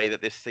no way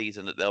that this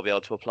season that they'll be able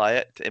to apply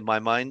it. In my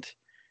mind,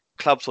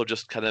 clubs will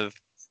just kind of.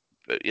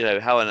 Be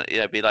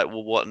like,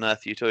 well, what on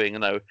earth are you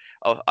doing? I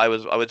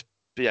was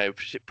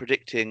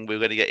predicting we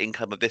were going to get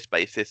income of this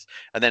basis,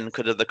 and then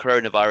because of the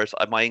coronavirus,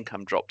 my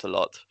income dropped a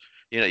lot.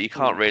 You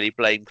can't really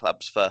blame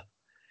clubs for,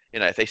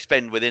 if they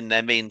spend within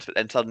their means, but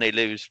then suddenly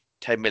lose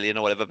 10 million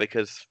or whatever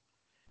because,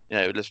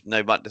 there's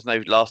no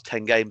last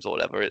 10 games or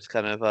whatever. It's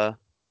kind of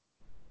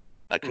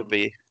that could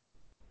be.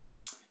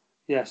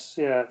 Yes,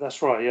 yeah,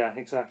 that's right. Yeah,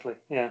 exactly.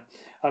 Yeah.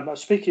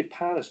 Speaking of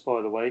Palace,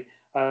 by the way.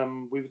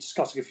 We were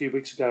discussing a few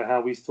weeks ago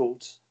how we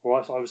thought,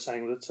 or I was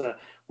saying that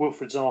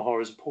Wilfried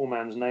Zaha is a poor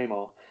man's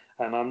Neymar,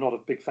 and I'm not a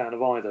big fan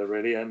of either,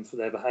 really, for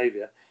their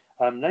behaviour.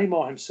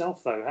 Neymar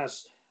himself, though,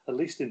 has at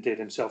least endeared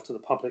himself to the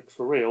public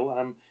for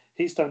real.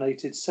 He's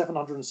donated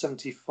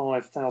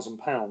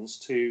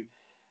 £775,000 to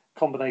a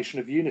combination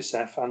of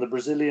UNICEF and the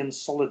Brazilian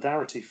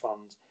Solidarity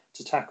Fund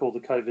to tackle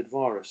the COVID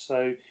virus.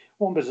 So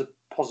one bit of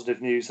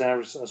positive news there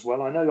as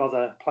well. I know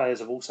other players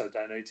have also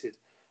donated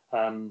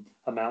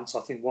amounts.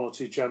 I think one or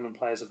two German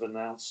players have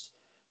announced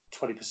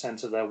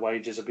 20% of their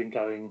wages have been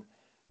going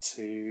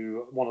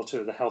to one or two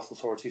of the health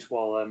authorities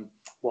while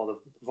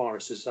the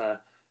virus is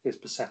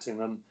besetting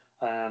them.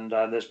 And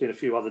there's been a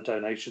few other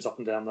donations up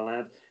and down the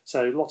land.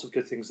 So lots of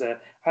good things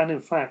there. And in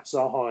fact,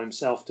 Zaha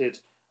himself did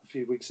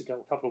a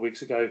couple of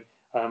weeks ago,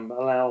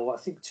 allow, I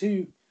think,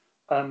 two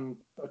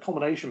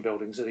accommodation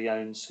buildings that he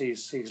owns.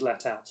 He's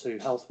let out to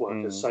health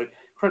workers. So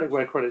credit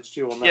where credit's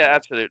due on that. Yeah,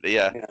 absolutely.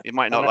 Yeah. You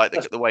might not like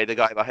the way the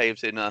guy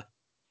behaves in Yeah.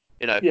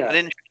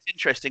 And it's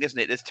interesting, isn't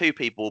it? There's two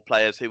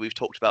players who we've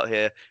talked about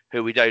here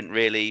who we don't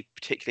really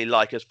particularly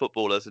like as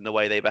footballers in the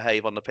way they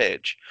behave on the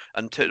pitch,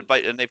 and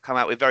they've come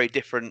out with very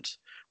different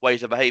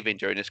ways of behaving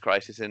during this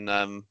crisis in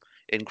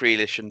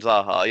Grealish and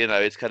Zaha.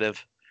 It's kind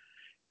of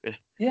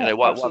absolutely.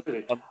 one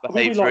We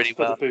behaves like really to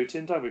put well. the boot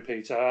in, don't we,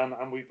 Peter?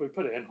 And we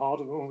put it in hard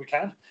when we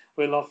can.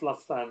 We love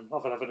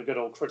having a good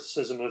old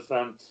criticism of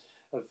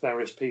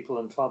various people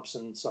and clubs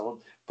and so on.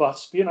 But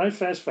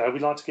fair's fair. We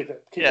like to keep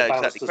it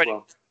balanced as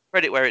well.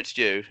 Credit where it's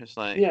due. It's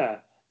like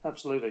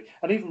absolutely.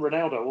 And even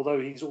Ronaldo,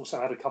 although he's also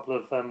had a couple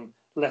of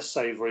less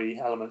savoury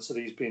elements that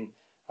he's been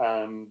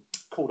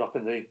called up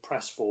in the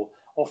press for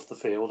off the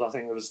field. I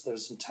think there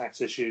was some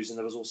tax issues, and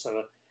there was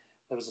also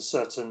a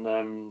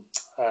certain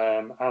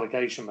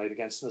allegation made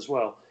against him as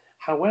well.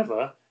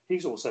 However,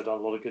 he's also done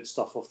a lot of good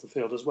stuff off the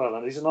field as well.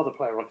 And he's another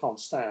player I can't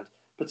stand,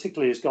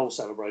 particularly his goal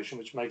celebration,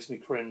 which makes me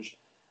cringe.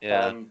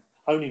 Yeah.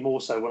 Only more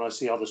so when I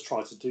see others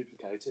try to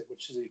duplicate it,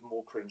 which is even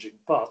more cringing.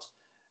 But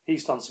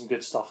he's done some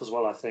good stuff as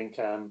well, I think,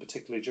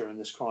 particularly during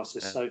this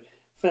crisis. Yeah. So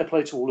fair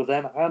play to all of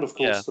them, and of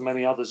course Yeah. the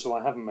many others who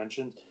I haven't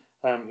mentioned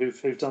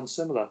who've done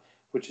similar,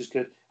 which is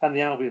good. And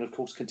the Albion, of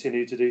course,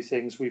 continue to do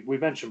things. We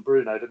mentioned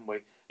Bruno, didn't we?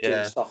 Doing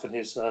Yeah. stuff in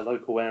his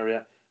local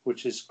area,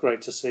 which is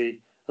great to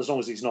see, as long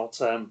as he's not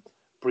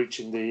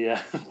breaching the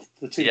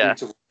TV Yeah.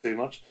 too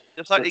much.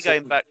 Just slightly But,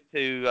 going back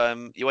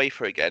to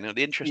UEFA again,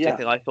 the interesting Yeah.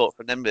 thing I thought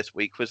from them this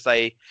week was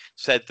they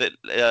said that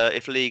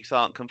if leagues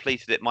aren't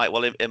completed, it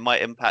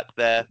might impact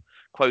their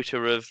quota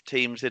of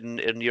teams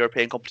in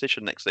European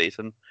competition next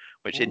season,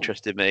 which Ooh.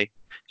 interested me.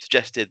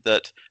 Suggested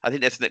that I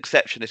think there's an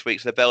exception this week,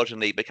 so the Belgian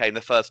league became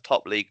the first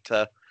top league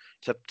to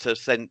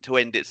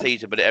end its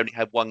season, but it only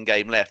had one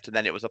game left, and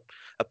then it was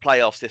a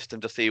playoff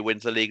system to see who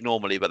wins the league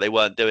normally, but they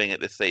weren't doing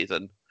it this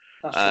season.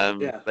 That's right,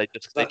 yeah.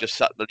 They just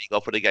shut the league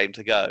off with a game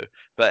to go.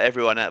 But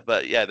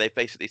they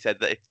basically said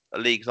that if the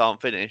leagues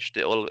aren't finished,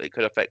 it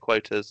could affect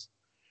quotas.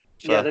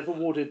 Yeah, they've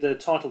awarded the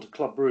title to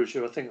Club Brugge,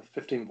 who I think are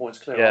 15 points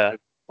clear. Yeah.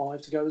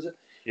 5 to go, is it?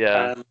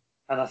 Yeah.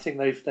 And I think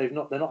they're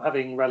not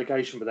having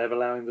relegation, but they're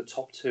allowing the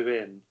top 2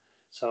 in.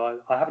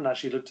 So I haven't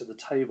actually looked at the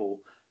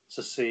table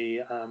to see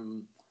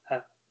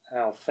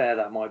how fair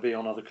that might be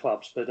on other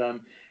clubs. But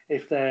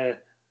if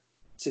their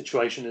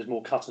situation is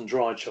more cut and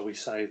dried, shall we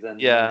say, then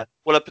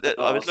Well,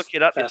 I was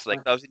looking it up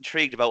yesterday. I was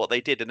intrigued about what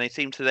they did, and they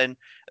seem to then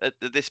at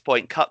this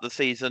point cut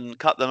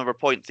the number of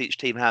points each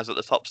team has at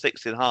the top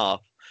 6 in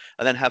half,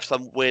 and then have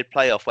some weird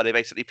playoff where they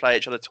basically play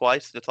each other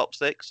twice in the top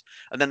 6,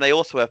 and then they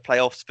also have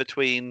playoffs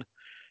between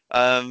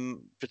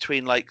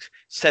like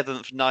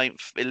 7th,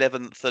 9th,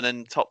 11th, and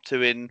then top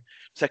 2 in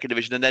second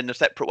division, and then a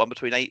separate one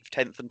between 8th,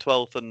 10th, and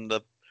 12th, and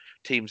the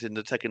teams in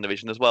the second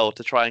division as well,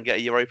 to try and get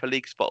a Europa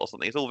League spot or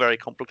something. It's all very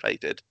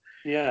complicated.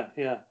 Yeah.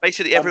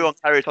 Basically, everyone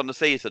carries on the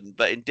season,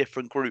 but in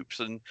different groups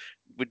and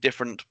with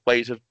different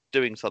ways of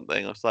doing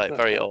something. It's like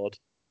very odd.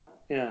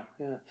 Yeah.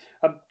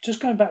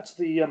 Just going back to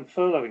the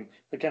furloughing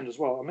again as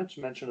well, I meant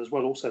to mention as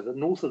well also that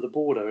north of the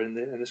border in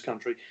this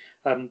country,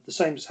 the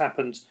same has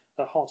happened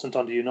at Hearts and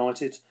Dundee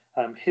United.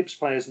 Hibs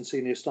players and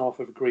senior staff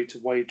have agreed to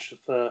wage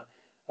defer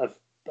of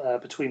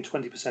between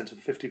 20%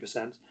 and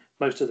 50%.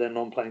 Most of their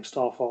non-playing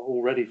staff are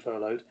already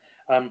furloughed.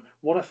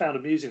 What I found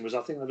amusing was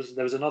I think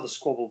there was another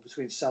squabble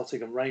between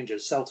Celtic and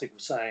Rangers. Celtic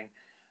was saying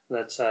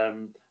that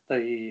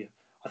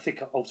I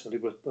think ultimately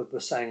were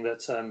saying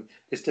that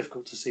it's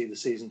difficult to see the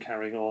season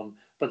carrying on,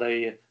 but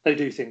they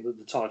do think that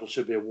the title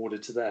should be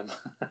awarded to them.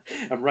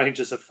 And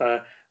Rangers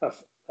have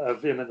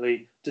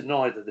vehemently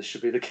denied that this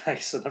should be the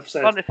case, and have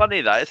said,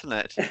 funny that, isn't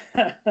it?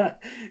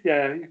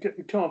 Yeah,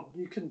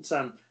 you couldn't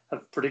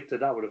have predicted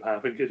that would have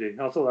happened, could you?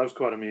 I thought that was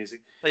quite amusing.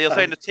 So you're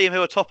saying the team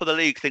who are top of the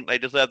league think they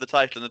deserve the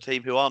title, and the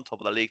team who aren't top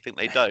of the league think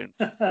they don't?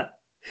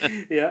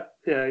 Yeah,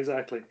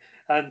 exactly.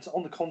 And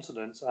on the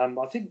continent,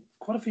 I think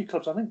quite a few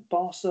clubs. I think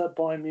Barca,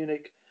 Bayern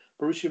Munich,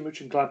 Borussia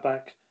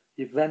Mönchengladbach,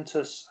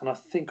 Juventus, and I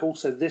think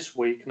also this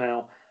week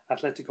now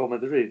Atletico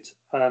Madrid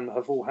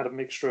have all had a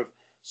mixture of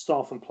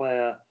staff and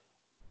player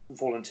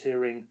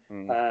volunteering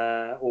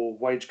or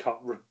wage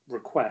cut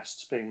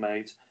requests being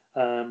made.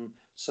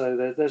 So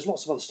there's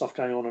lots of other stuff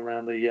going on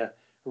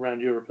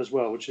around Europe as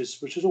well, which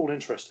is all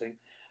interesting.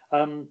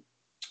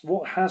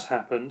 What has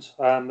happened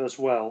as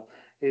well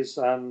is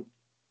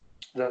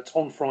that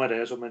on Friday,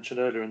 as I mentioned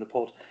earlier in the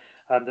pod,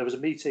 there was a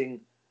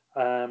meeting.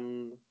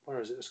 Where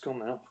is it? It's gone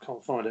now. I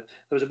can't find it.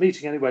 There was a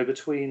meeting anyway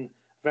between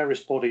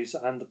various bodies,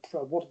 and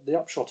what the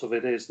upshot of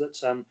it is that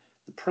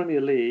the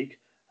Premier League,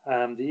 the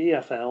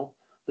EFL,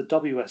 the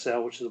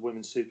WSL, which is the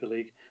Women's Super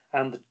League,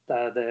 and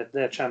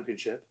their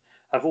championship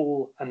have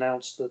all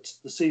announced that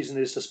the season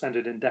is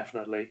suspended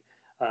indefinitely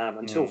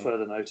until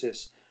further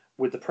notice,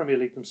 with the Premier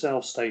League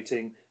themselves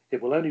stating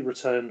it will only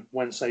return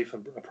when safe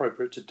and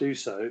appropriate to do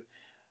so.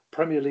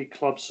 Premier League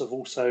clubs have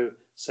also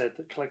said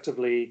that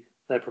collectively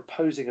they're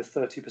proposing a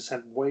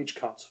 30% wage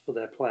cut for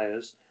their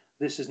players.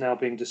 This is now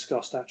being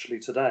discussed actually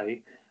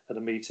today at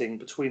a meeting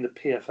between the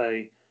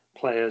PFA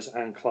players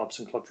and clubs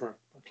and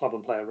club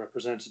and player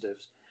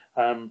representatives.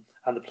 And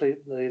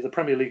the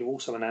Premier League have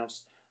also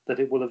announced that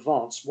it will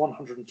advance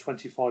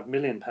 £125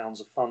 million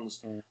of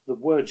funds that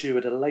were due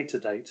at a later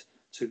date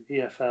to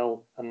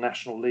EFL and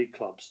National League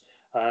clubs.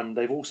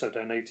 They've also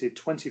donated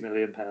 £20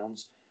 million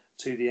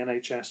to the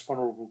NHS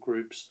vulnerable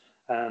groups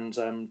and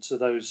to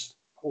those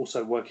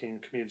also working in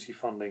community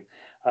funding.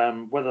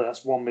 Whether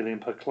that's £1 million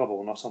per club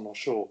or not, I'm not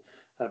sure,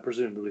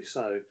 presumably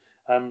so.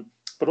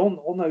 But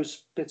on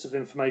those bits of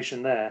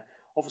information there,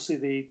 obviously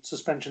the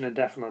suspension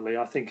indefinitely,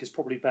 I think, is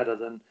probably better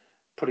than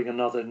putting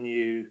another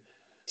new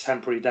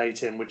temporary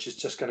date in, which is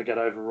just going to get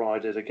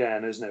overridden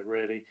again, isn't it,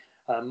 really?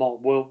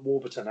 Mark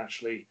Warburton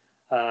actually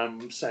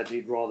said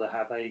he'd rather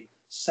have a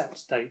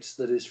set date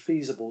that is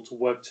feasible to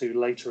work to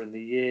later in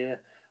the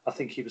year. I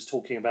think he was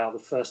talking about the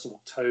 1st of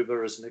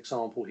October as an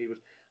example. He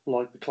would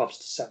like the clubs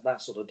to set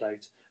that sort of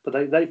date.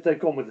 But they've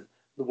gone with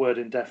the word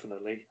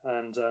indefinitely.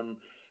 And,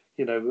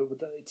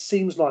 it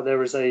seems like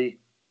there is a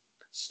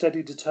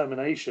steady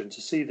determination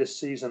to see this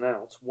season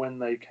out when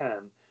they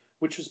can,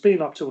 which has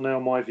been up till now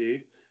my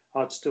view.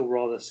 I'd still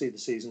rather see the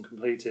season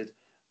completed,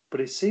 but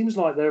it seems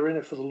like they're in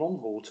it for the long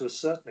haul to a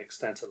certain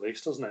extent, at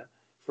least, doesn't it?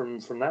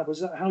 From that,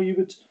 was that how you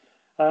would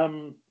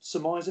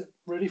surmise it,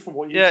 really, from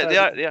what you've heard?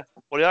 Yeah.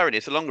 Well, the irony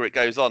is, the longer it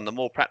goes on, the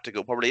more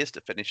practical probably is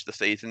to finish the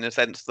season, in the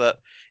sense that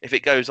if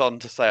it goes on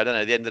to, say, I don't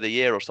know, the end of the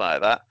year or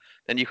something like that,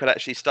 then you could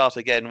actually start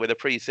again with a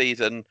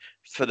pre-season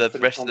for the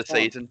rest of the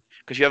season,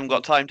 because you haven't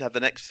got time to have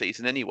the next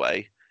season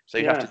anyway. So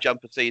you have to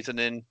jump a season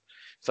in.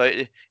 So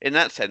in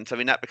that sense, I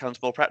mean, that becomes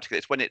more practical.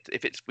 It's when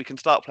we can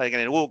start playing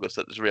again in August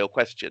that there's real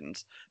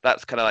questions.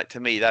 That's kind of like,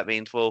 to me, that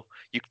means, well,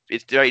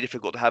 it's very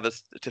difficult to have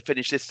us to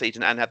finish this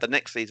season and have the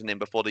next season in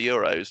before the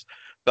Euros.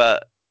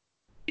 But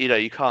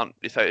you can't.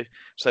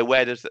 So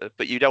where does?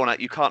 But you don't want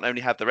to. You can't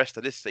only have the rest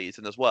of this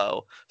season as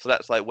well. So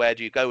that's like, where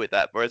do you go with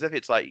that? Whereas if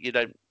it's like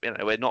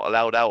we're not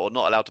allowed out, or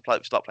not allowed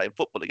to start playing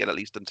football again, at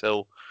least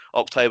until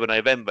October,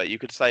 November, you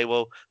could say,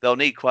 well, they'll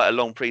need quite a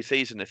long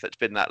pre-season if it's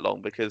been that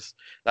long, because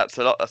that's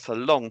a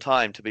long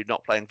time to be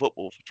not playing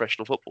football for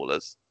professional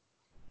footballers.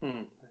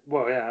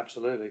 Well, yeah,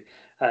 absolutely,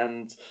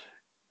 and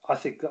I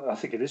think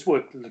it is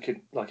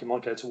looking like it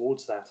might go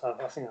towards that.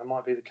 I think that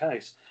might be the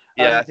case.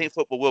 Yeah, I think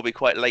football will be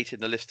quite late in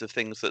the list of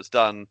things that's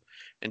done,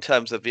 in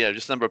terms of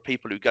just the number of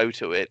people who go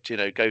to it,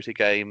 go to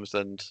games,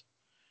 and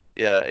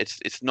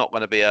it's not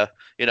going to be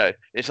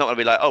it's not going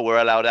to be like, oh, we're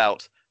allowed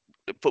out.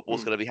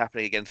 Football's going to be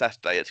happening again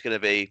Saturday. It's going to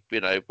be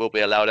we'll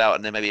be allowed out,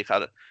 and then maybe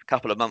a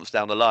couple of months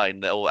down the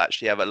line they'll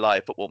actually have a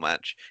live football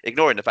match.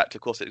 Ignoring the fact,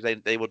 of course,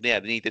 they would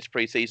need this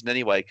pre-season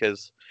anyway,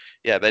 because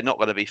they're not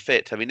going to be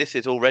fit. I mean, this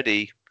is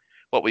already.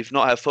 We've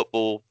not had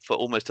football for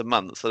almost a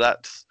month, so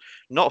that's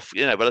not,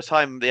 by the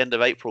time the end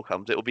of April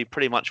comes, it will be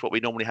pretty much what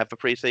we normally have for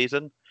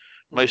pre-season.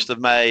 Most of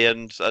May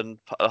and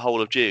the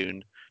whole of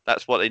June,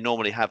 that's what they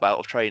normally have out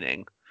of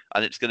training,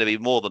 and it's going to be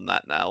more than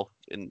that now.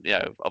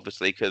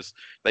 Obviously, because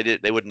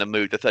they wouldn't have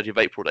moved the 30th of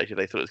April date if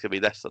they thought it was going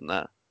to be less than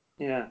that.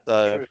 Yeah.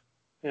 So true.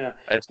 Yeah.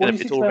 It's What do you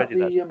it's think about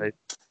already the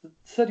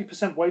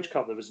 30% wage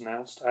cut that was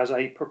announced as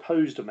a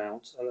proposed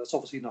amount? That's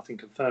obviously nothing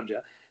confirmed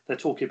yet. They're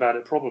talking about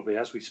it probably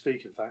as we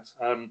speak, in fact.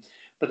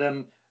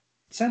 But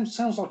sounds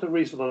like a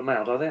reasonable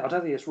amount. I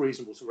don't think it's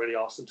reasonable to really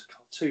ask them to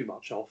cut too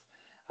much off.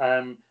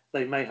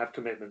 They may have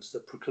commitments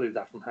that preclude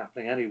that from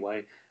happening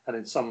anyway, and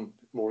in some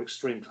more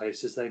extreme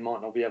cases, they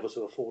might not be able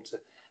to afford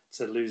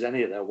to lose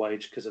any of their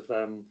wage because of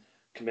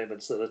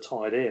commitments that are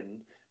tied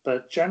in.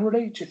 But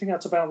generally, do you think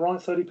that's about right?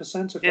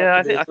 30%? Yeah,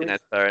 I think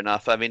that's fair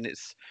enough. I mean,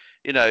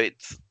 I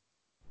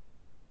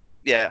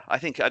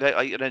think I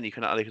don't you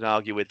can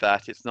argue with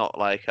that. It's not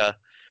like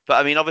but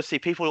I mean, obviously,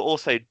 people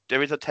also,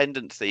 there is a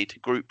tendency to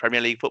group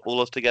Premier League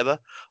footballers together.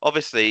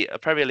 Obviously, a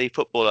Premier League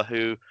footballer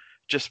who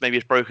just maybe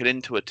has broken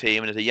into a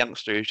team and is a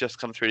youngster who's just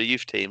come through the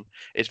youth team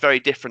is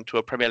very different to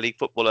a Premier League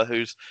footballer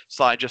who's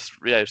signed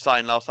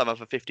last summer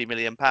for £50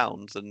 million,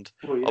 and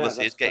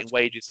obviously is getting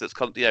wages that's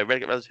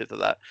relative to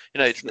that.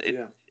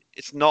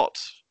 It's not,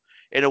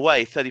 in a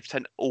way,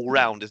 30% all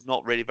round is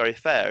not really very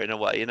fair. In a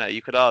way,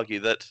 you could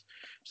argue that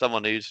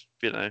someone who's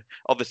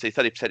obviously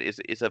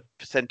 30% is a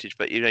percentage,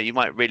 but you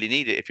might really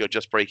need it if you're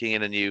just breaking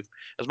in, and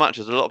as much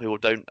as a lot of people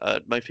don't,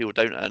 most people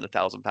don't earn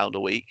 £1,000 a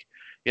week.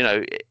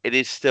 It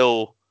is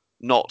still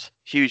not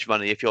huge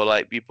money if you're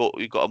like you've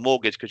got a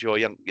mortgage because you're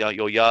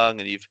young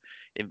and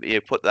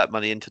you've put that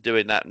money into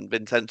doing that and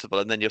been sensible,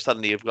 and then you've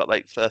got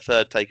like a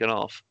third taken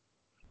off.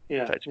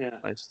 So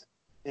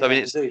I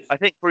mean, I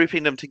think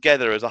grouping them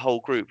together as a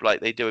whole group,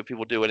 like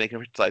people do when they can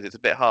criticise, it's a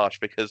bit harsh,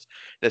 because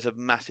there's a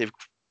massive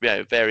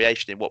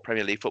variation in what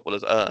Premier League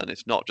footballers earn.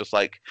 It's not just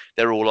like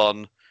they're all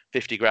on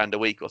 50 grand a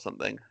week or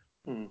something.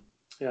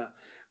 Yeah,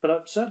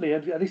 but certainly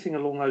anything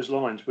along those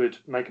lines would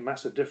make a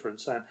massive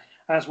difference, and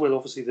as will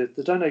obviously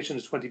the donation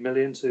of 20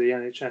 million to the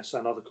NHS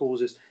and other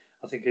causes,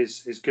 I think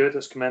is good.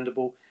 That's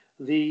commendable.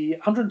 The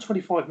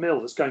 125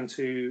 mil that's going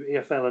to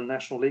EFL and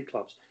National League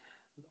clubs,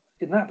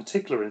 in that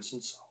particular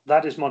instance,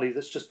 that is money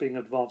that's just being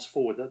advanced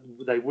forward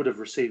that they would have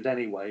received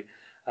anyway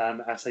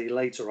at a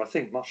later, I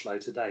think, much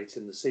later date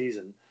in the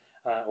season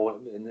or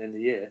in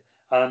the year.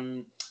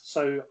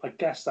 So I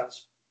guess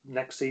that's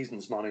next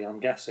season's money, I'm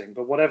guessing.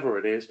 But whatever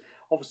it is,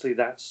 obviously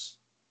that's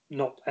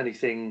not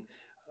anything,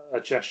 a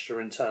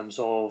gesture in terms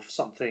of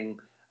something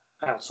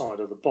outside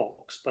of the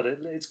box. But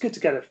it's good to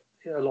get it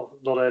a lot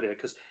earlier,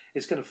 because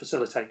it's going to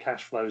facilitate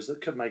cash flows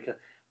that could make a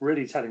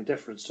really telling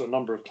difference to a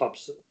number of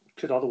clubs that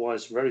could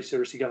otherwise very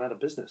seriously go out of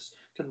business,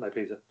 couldn't they,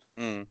 Peter?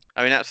 I mean,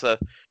 that's the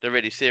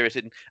really serious,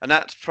 and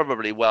that's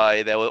probably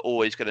why they were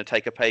always going to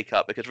take a pay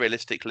cut, because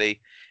realistically,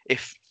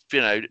 if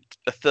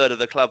a third of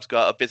the clubs go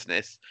out of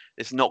business,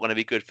 it's not going to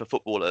be good for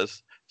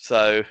footballers.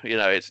 So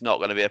it's not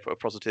going to be a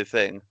positive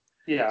thing.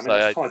 Yeah, I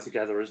mean, it's tied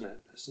together, isn't it?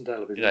 It's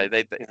indelibly.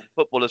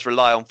 Footballers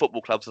rely on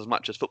football clubs as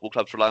much as football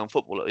clubs rely on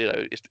football.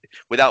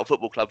 Without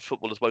football clubs,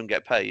 footballers won't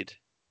get paid.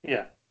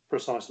 Yeah,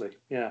 precisely.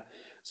 Yeah.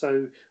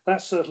 So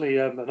that's certainly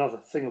another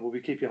thing that we'll be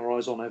keeping our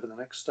eyes on over the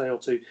next day or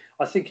two.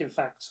 I think, in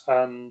fact,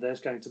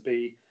 there's going to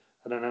be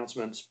an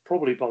announcement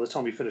probably by the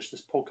time we finish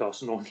this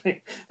podcast.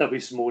 Normally there'll be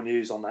some more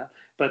news on that,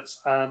 but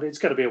it's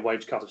going to be a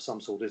wage cut of some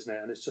sort, isn't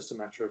it? And it's just a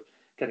matter of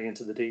getting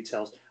into the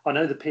details. I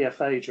know the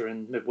PFA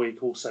during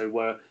midweek also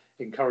were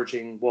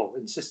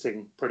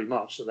insisting pretty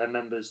much that their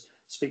members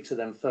speak to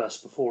them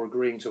first before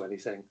agreeing to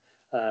anything,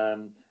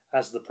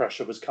 as the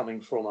pressure was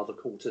coming from other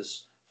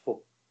quarters for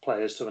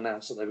players to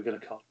announce that they were going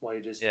to cut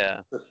wages.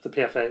 Yeah. The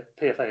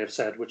PFA have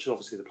said, which is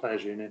obviously the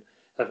players' union,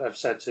 have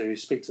said to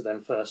speak to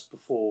them first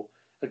before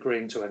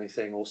agreeing to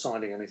anything or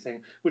signing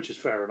anything, which is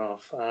fair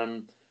enough.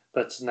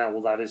 But now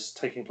all that is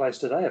taking place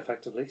today,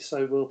 effectively.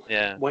 So we'll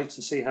wait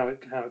and see how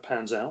it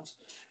pans out.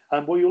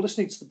 Well, you're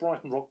listening to the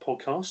Brighton Rock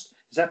podcast.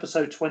 It's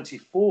episode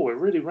 24. We're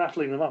really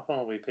rattling them up,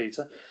 aren't we,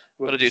 Peter?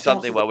 We've got to do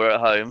something while we're at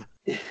home.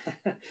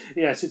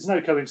 Yes, it's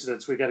no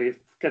coincidence we're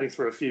getting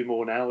through a few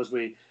more now as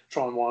we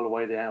try and while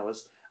away the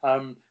hours.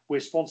 We're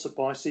sponsored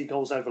by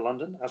Seagulls Over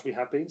London, as we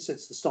have been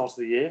since the start of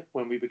the year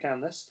when we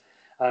began this.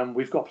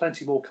 We've got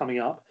plenty more coming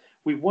up.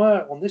 We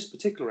were, on this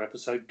particular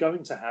episode,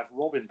 going to have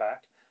Robin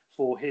back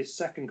for his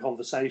second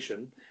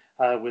conversation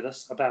with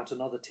us about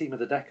another Team of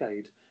the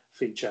Decade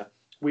feature.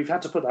 We've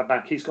had to put that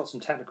back. He's got some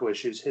technical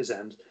issues his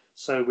end.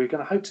 So we're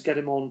going to hope to get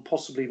him on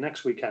possibly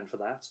next weekend for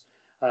that,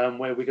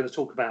 where we're going to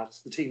talk about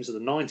the teams of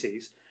the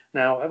 90s.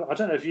 Now, I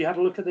don't know if you had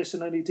a look at this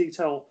in any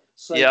detail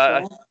so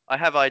far. I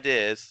have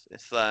ideas.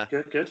 It's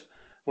Good.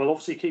 Well,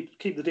 obviously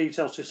keep the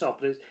details to yourself,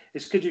 but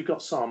it's good you've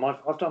got some.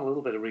 I've done a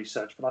little bit of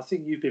research, but I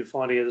think you've been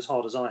finding it as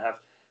hard as I have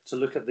to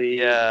look at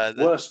the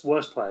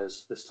worst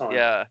players this time.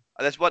 Yeah,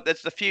 there's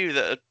a few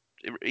that are,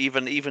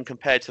 even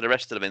compared to the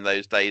rest of them in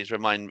those days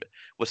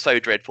were so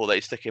dreadful that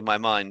it's stuck in my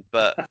mind.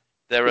 But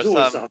there are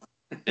some,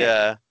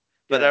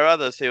 but there are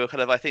others who are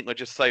kind of, I think, were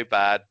just so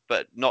bad,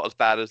 but not as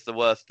bad as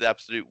the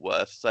absolute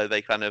worst. So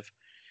they kind of,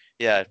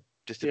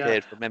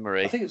 disappeared from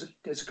memory. I think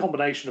it's a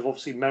combination of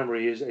obviously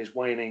memory is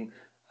waning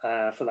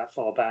for that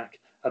far back,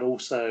 and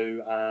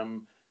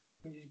also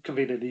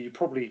conveniently, you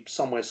probably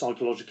somewhere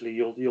psychologically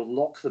you'll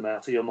lock them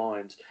out of your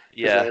mind.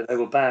 Yeah, they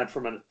were bad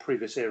from a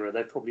previous era.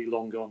 They're probably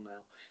long gone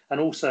now,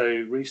 and also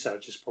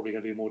research is probably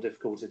going to be more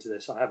difficult into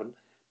this. I haven't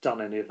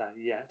done any of that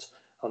yet.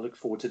 I look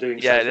forward to doing.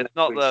 Yeah, there's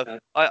not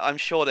I'm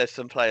sure there's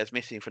some players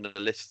missing from the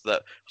list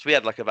so we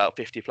had like about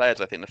 50 players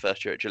I think the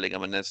first year at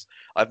Gillingham, and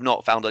I've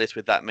not found a list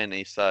with that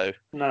many. So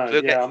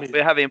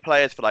we're having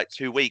players for like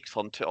 2 weeks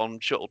on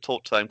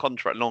short-term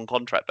contract, long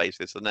contract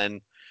basis, and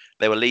then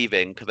they were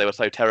leaving because they were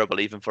so terrible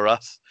even for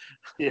us.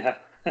 Yeah,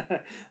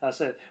 that's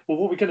it. Well,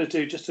 what we're going to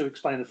do, just to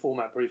explain the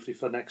format briefly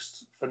for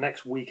next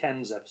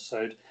weekend's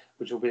episode,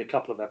 which will be a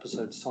couple of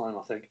episodes time,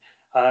 I think.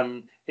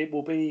 It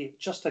will be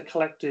just a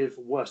collective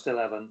worst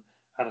 11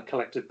 and a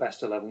collective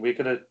best 11. We're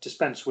going to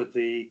dispense with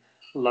the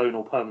loan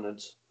or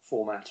permanent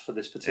format for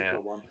this particular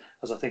one,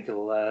 as I think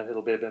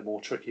it'll be a bit more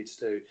tricky to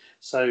do.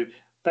 So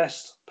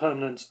best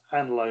permanent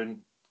and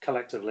loan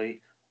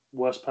collectively,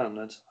 worst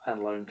permanent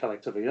and loan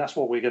collectively. That's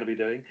what we're going to be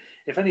doing.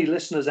 If any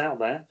listeners out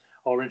there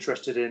are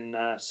interested in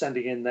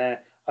sending in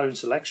their own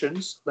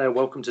selections, they're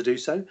welcome to do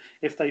so.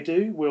 If they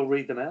do, we'll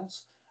read them out.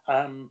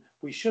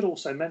 We should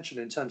also mention,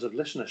 in terms of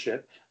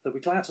listenership, that we're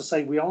glad to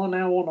say we are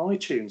now on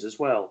iTunes as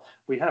well.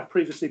 We have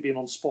previously been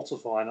on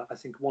Spotify and I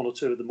think one or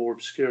two of the more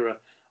obscure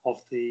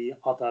of the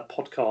other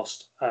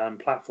podcast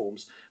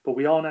platforms, but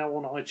we are now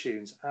on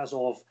iTunes as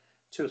of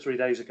 2 or 3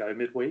 days ago,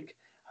 midweek.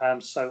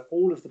 So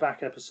all of the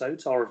back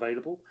episodes are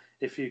available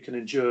if you can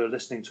endure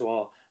listening to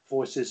our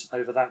voices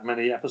over that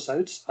many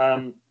episodes.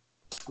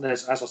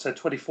 There's, as I said,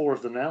 24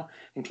 of them now,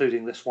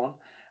 including this one.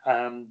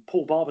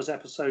 Paul Barber's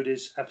episode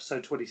is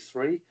episode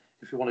 23,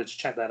 if you wanted to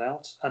check that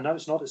out. No,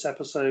 it's not. It's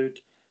episode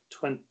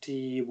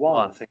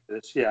 21, I think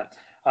it is. Yeah,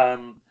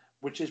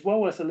 which is well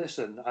worth a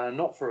listen,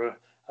 not for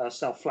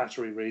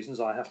self-flattery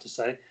reasons, I have to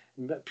say,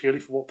 purely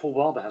for what Paul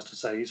Barber has to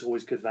say. He's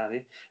always good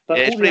value. But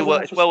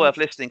it's well worth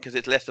listening because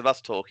it's less of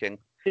us talking.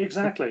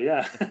 Exactly,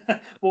 yeah.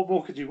 What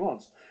more could you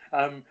want?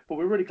 But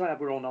we're really glad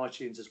we're on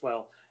iTunes as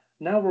well.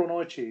 Now we're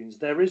on iTunes,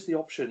 there is the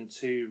option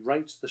to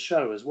rate the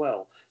show as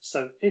well.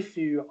 So if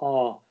you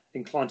are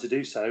inclined to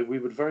do so, we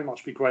would very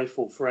much be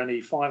grateful for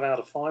any 5 out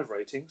of 5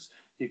 ratings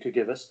you could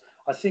give us.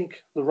 I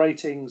think the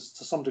ratings,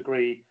 to some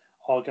degree,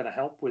 are going to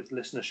help with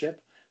listenership.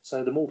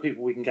 So the more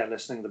people we can get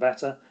listening, the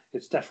better.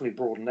 It's definitely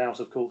broadened out,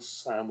 of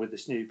course, with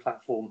this new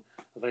platform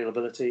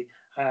availability.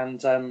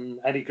 And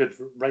any good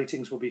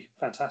ratings will be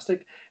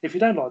fantastic. If you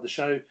don't like the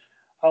show,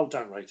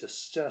 don't rate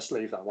us. Just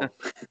leave that one.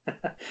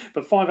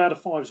 But 5 out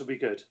of 5s would be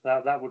good.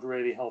 That would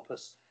really help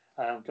us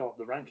go up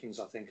the rankings,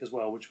 I think, as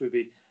well, which we'd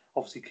be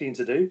obviously keen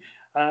to do.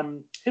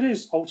 It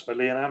is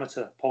ultimately an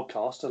amateur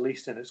podcast, at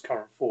least in its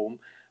current form.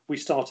 We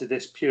started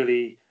this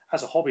purely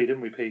as a hobby,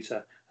 didn't we,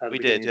 Peter? We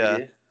did,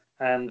 yeah.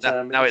 And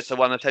now it's the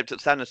one attempt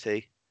at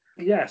sanity.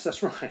 Yes,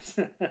 that's right.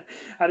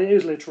 And it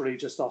is literally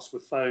just us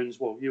with phones.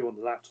 Well, you on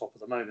the laptop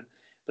at the moment,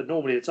 but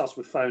normally it's us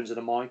with phones and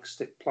a mic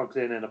plugged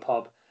in a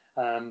pub,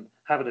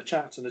 having a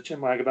chat and a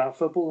chinwag about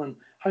football and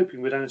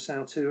hoping we don't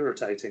sound too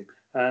irritating.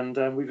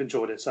 And we've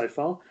enjoyed it so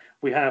far.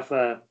 We have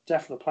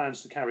definite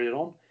plans to carry it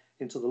on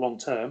into the long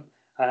term.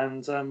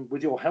 And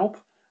with your help,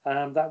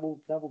 that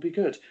will be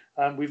good.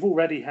 We've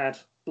already had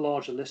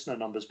larger listener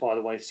numbers, by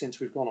the way, since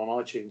we've gone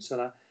on iTunes, so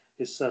that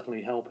is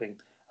certainly helping.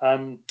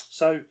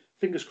 So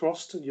fingers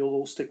crossed you'll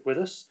all stick with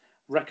us.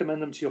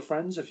 Recommend them to your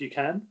friends if you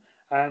can,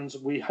 and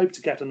we hope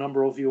to get a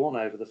number of you on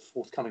over the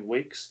forthcoming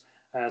weeks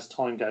as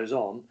time goes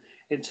on.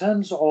 In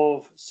terms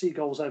of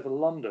Seagulls Over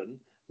London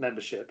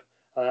membership,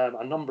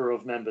 a number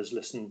of members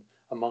listen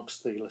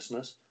amongst the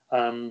listeners,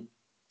 and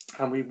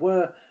we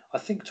were, I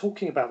think,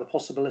 talking about the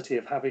possibility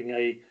of having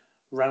a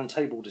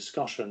roundtable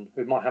discussion.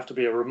 It might have to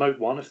be a remote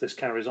one if this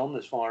carries on,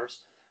 this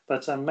virus,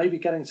 but maybe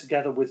getting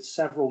together with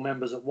several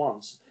members at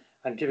once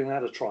and giving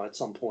that a try at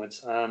some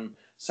point.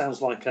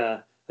 Sounds like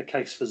a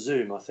case for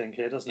Zoom, I think,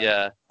 here, doesn't it?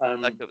 Yeah,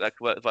 that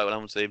could work well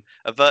on Zoom.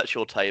 A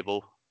virtual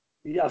table.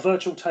 Yeah, a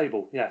virtual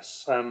table,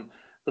 yes.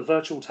 The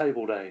virtual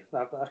table day.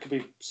 That could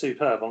be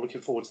superb. I'm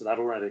looking forward to that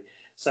already.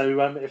 So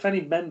if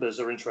any members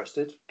are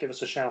interested, give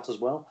us a shout as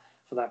well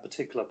for that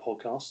particular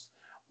podcast.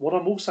 What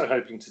I'm also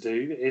hoping to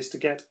do is to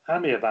get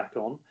Amir back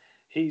on.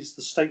 He's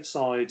the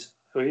stateside,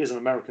 well, he is an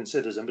American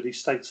citizen, but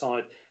he's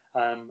stateside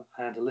and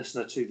a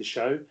listener to the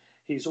show.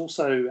 He's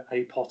also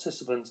a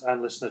participant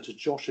and listener to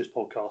Josh's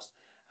podcast.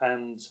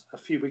 And a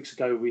few weeks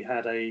ago, we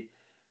had a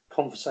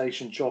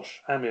conversation,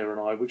 Josh, Amir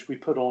and I, which we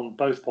put on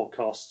both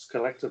podcasts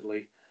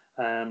collectively.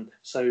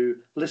 So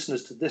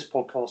listeners to this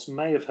podcast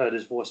may have heard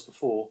his voice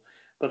before,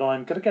 but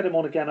I'm going to get him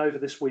on again over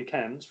this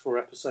weekend for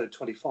episode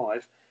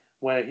 25,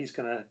 where he's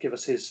going to give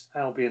us his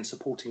Albion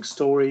supporting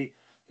story,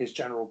 his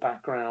general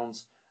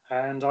background,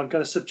 and I'm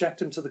going to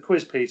subject him to the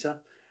quiz, Peter.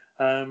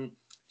 Do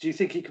you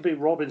think he can beat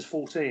Robin's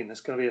 14?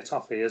 It's going to be a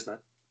toughie, isn't it?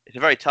 It's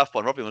a very tough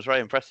one. Robin was very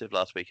impressive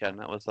last weekend.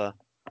 That was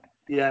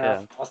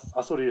Yeah.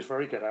 I thought he was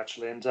very good,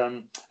 actually.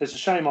 And it's a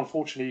shame,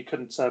 unfortunately, you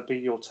couldn't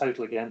beat your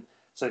total again.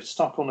 So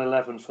stuck on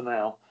 11 for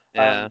now.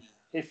 Yeah.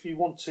 If you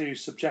want to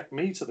subject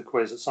me to the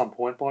quiz at some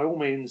point, by all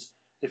means,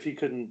 if you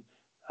can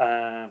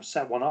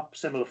set one up,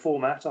 similar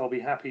format, I'll be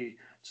happy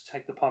to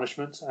take the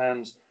punishment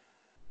and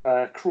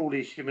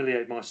cruelly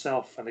humiliate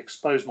myself and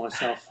expose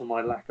myself for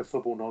my lack of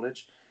football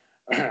knowledge.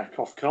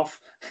 Cough, cough.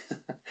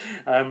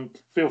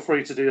 Feel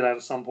free to do that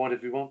at some point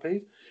if you want,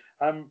 Pete.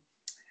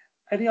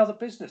 Any other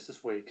business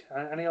this week?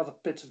 Any other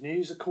bits of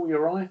news that caught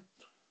your eye?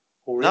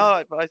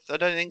 No, I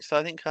don't think so.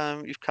 I think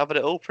you've covered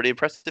it all pretty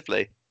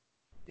impressively.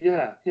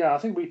 Yeah. I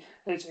think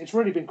it's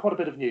really been quite a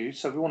bit of news,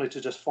 so we wanted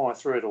to just fire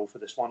through it all for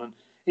this one. And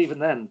even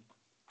then,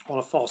 on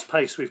a fast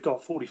pace, we've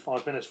got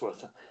 45 minutes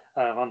worth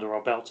under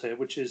our belt here,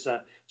 which is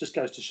just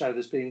goes to show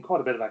there's been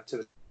quite a bit of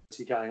activity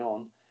going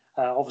on.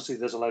 Obviously,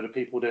 there's a load of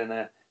people doing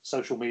their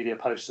social media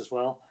posts as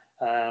well,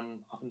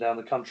 up and down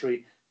the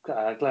country.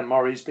 Glenn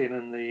Murray's been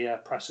in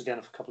the press again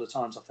a couple of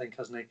times, I think,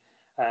 hasn't he?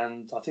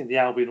 And I think the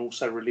Albion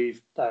also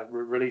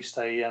released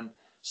a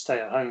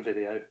stay-at-home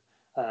video,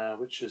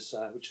 which is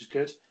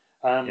good.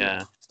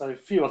 So a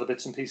few other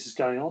bits and pieces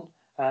going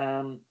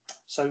on.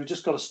 So we've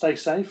just got to stay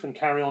safe and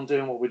carry on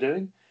doing what we're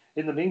doing.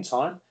 In the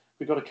meantime,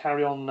 we've got to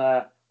carry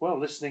on,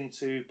 listening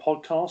to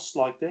podcasts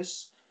like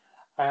this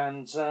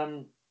and,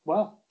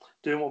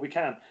 doing what we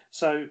can.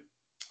 So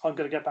I'm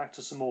going to get back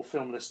to some more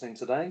film listening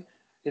today.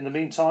 In the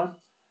meantime,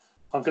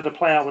 I'm going to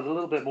play out with a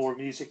little bit more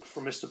music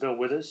from Mr. Bill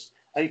Withers,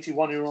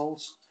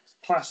 81-year-olds,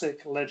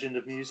 classic legend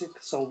of music,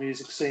 soul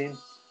music scene.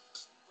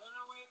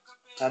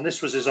 And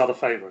this was his other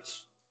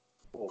favourites,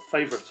 or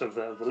favourite of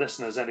the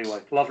listeners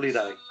anyway. Lovely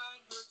day.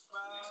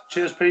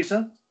 Cheers,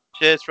 Peter.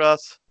 Cheers,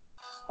 Russ.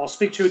 I'll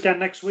speak to you again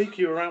next week.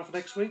 You around for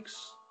next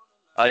week's?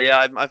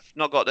 Yeah, I've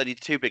not got any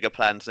too bigger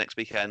plans next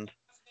weekend.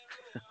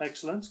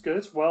 Excellent,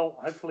 good. Well,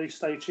 hopefully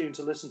stay tuned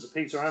to listen to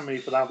Peter and me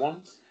for that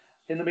one.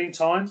 In the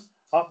meantime,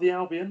 up the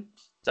Albion.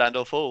 Stand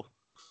or fall.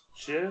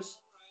 Cheers.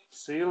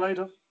 See you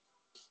later.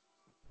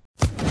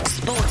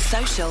 Sports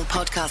Social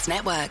Podcast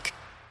Network.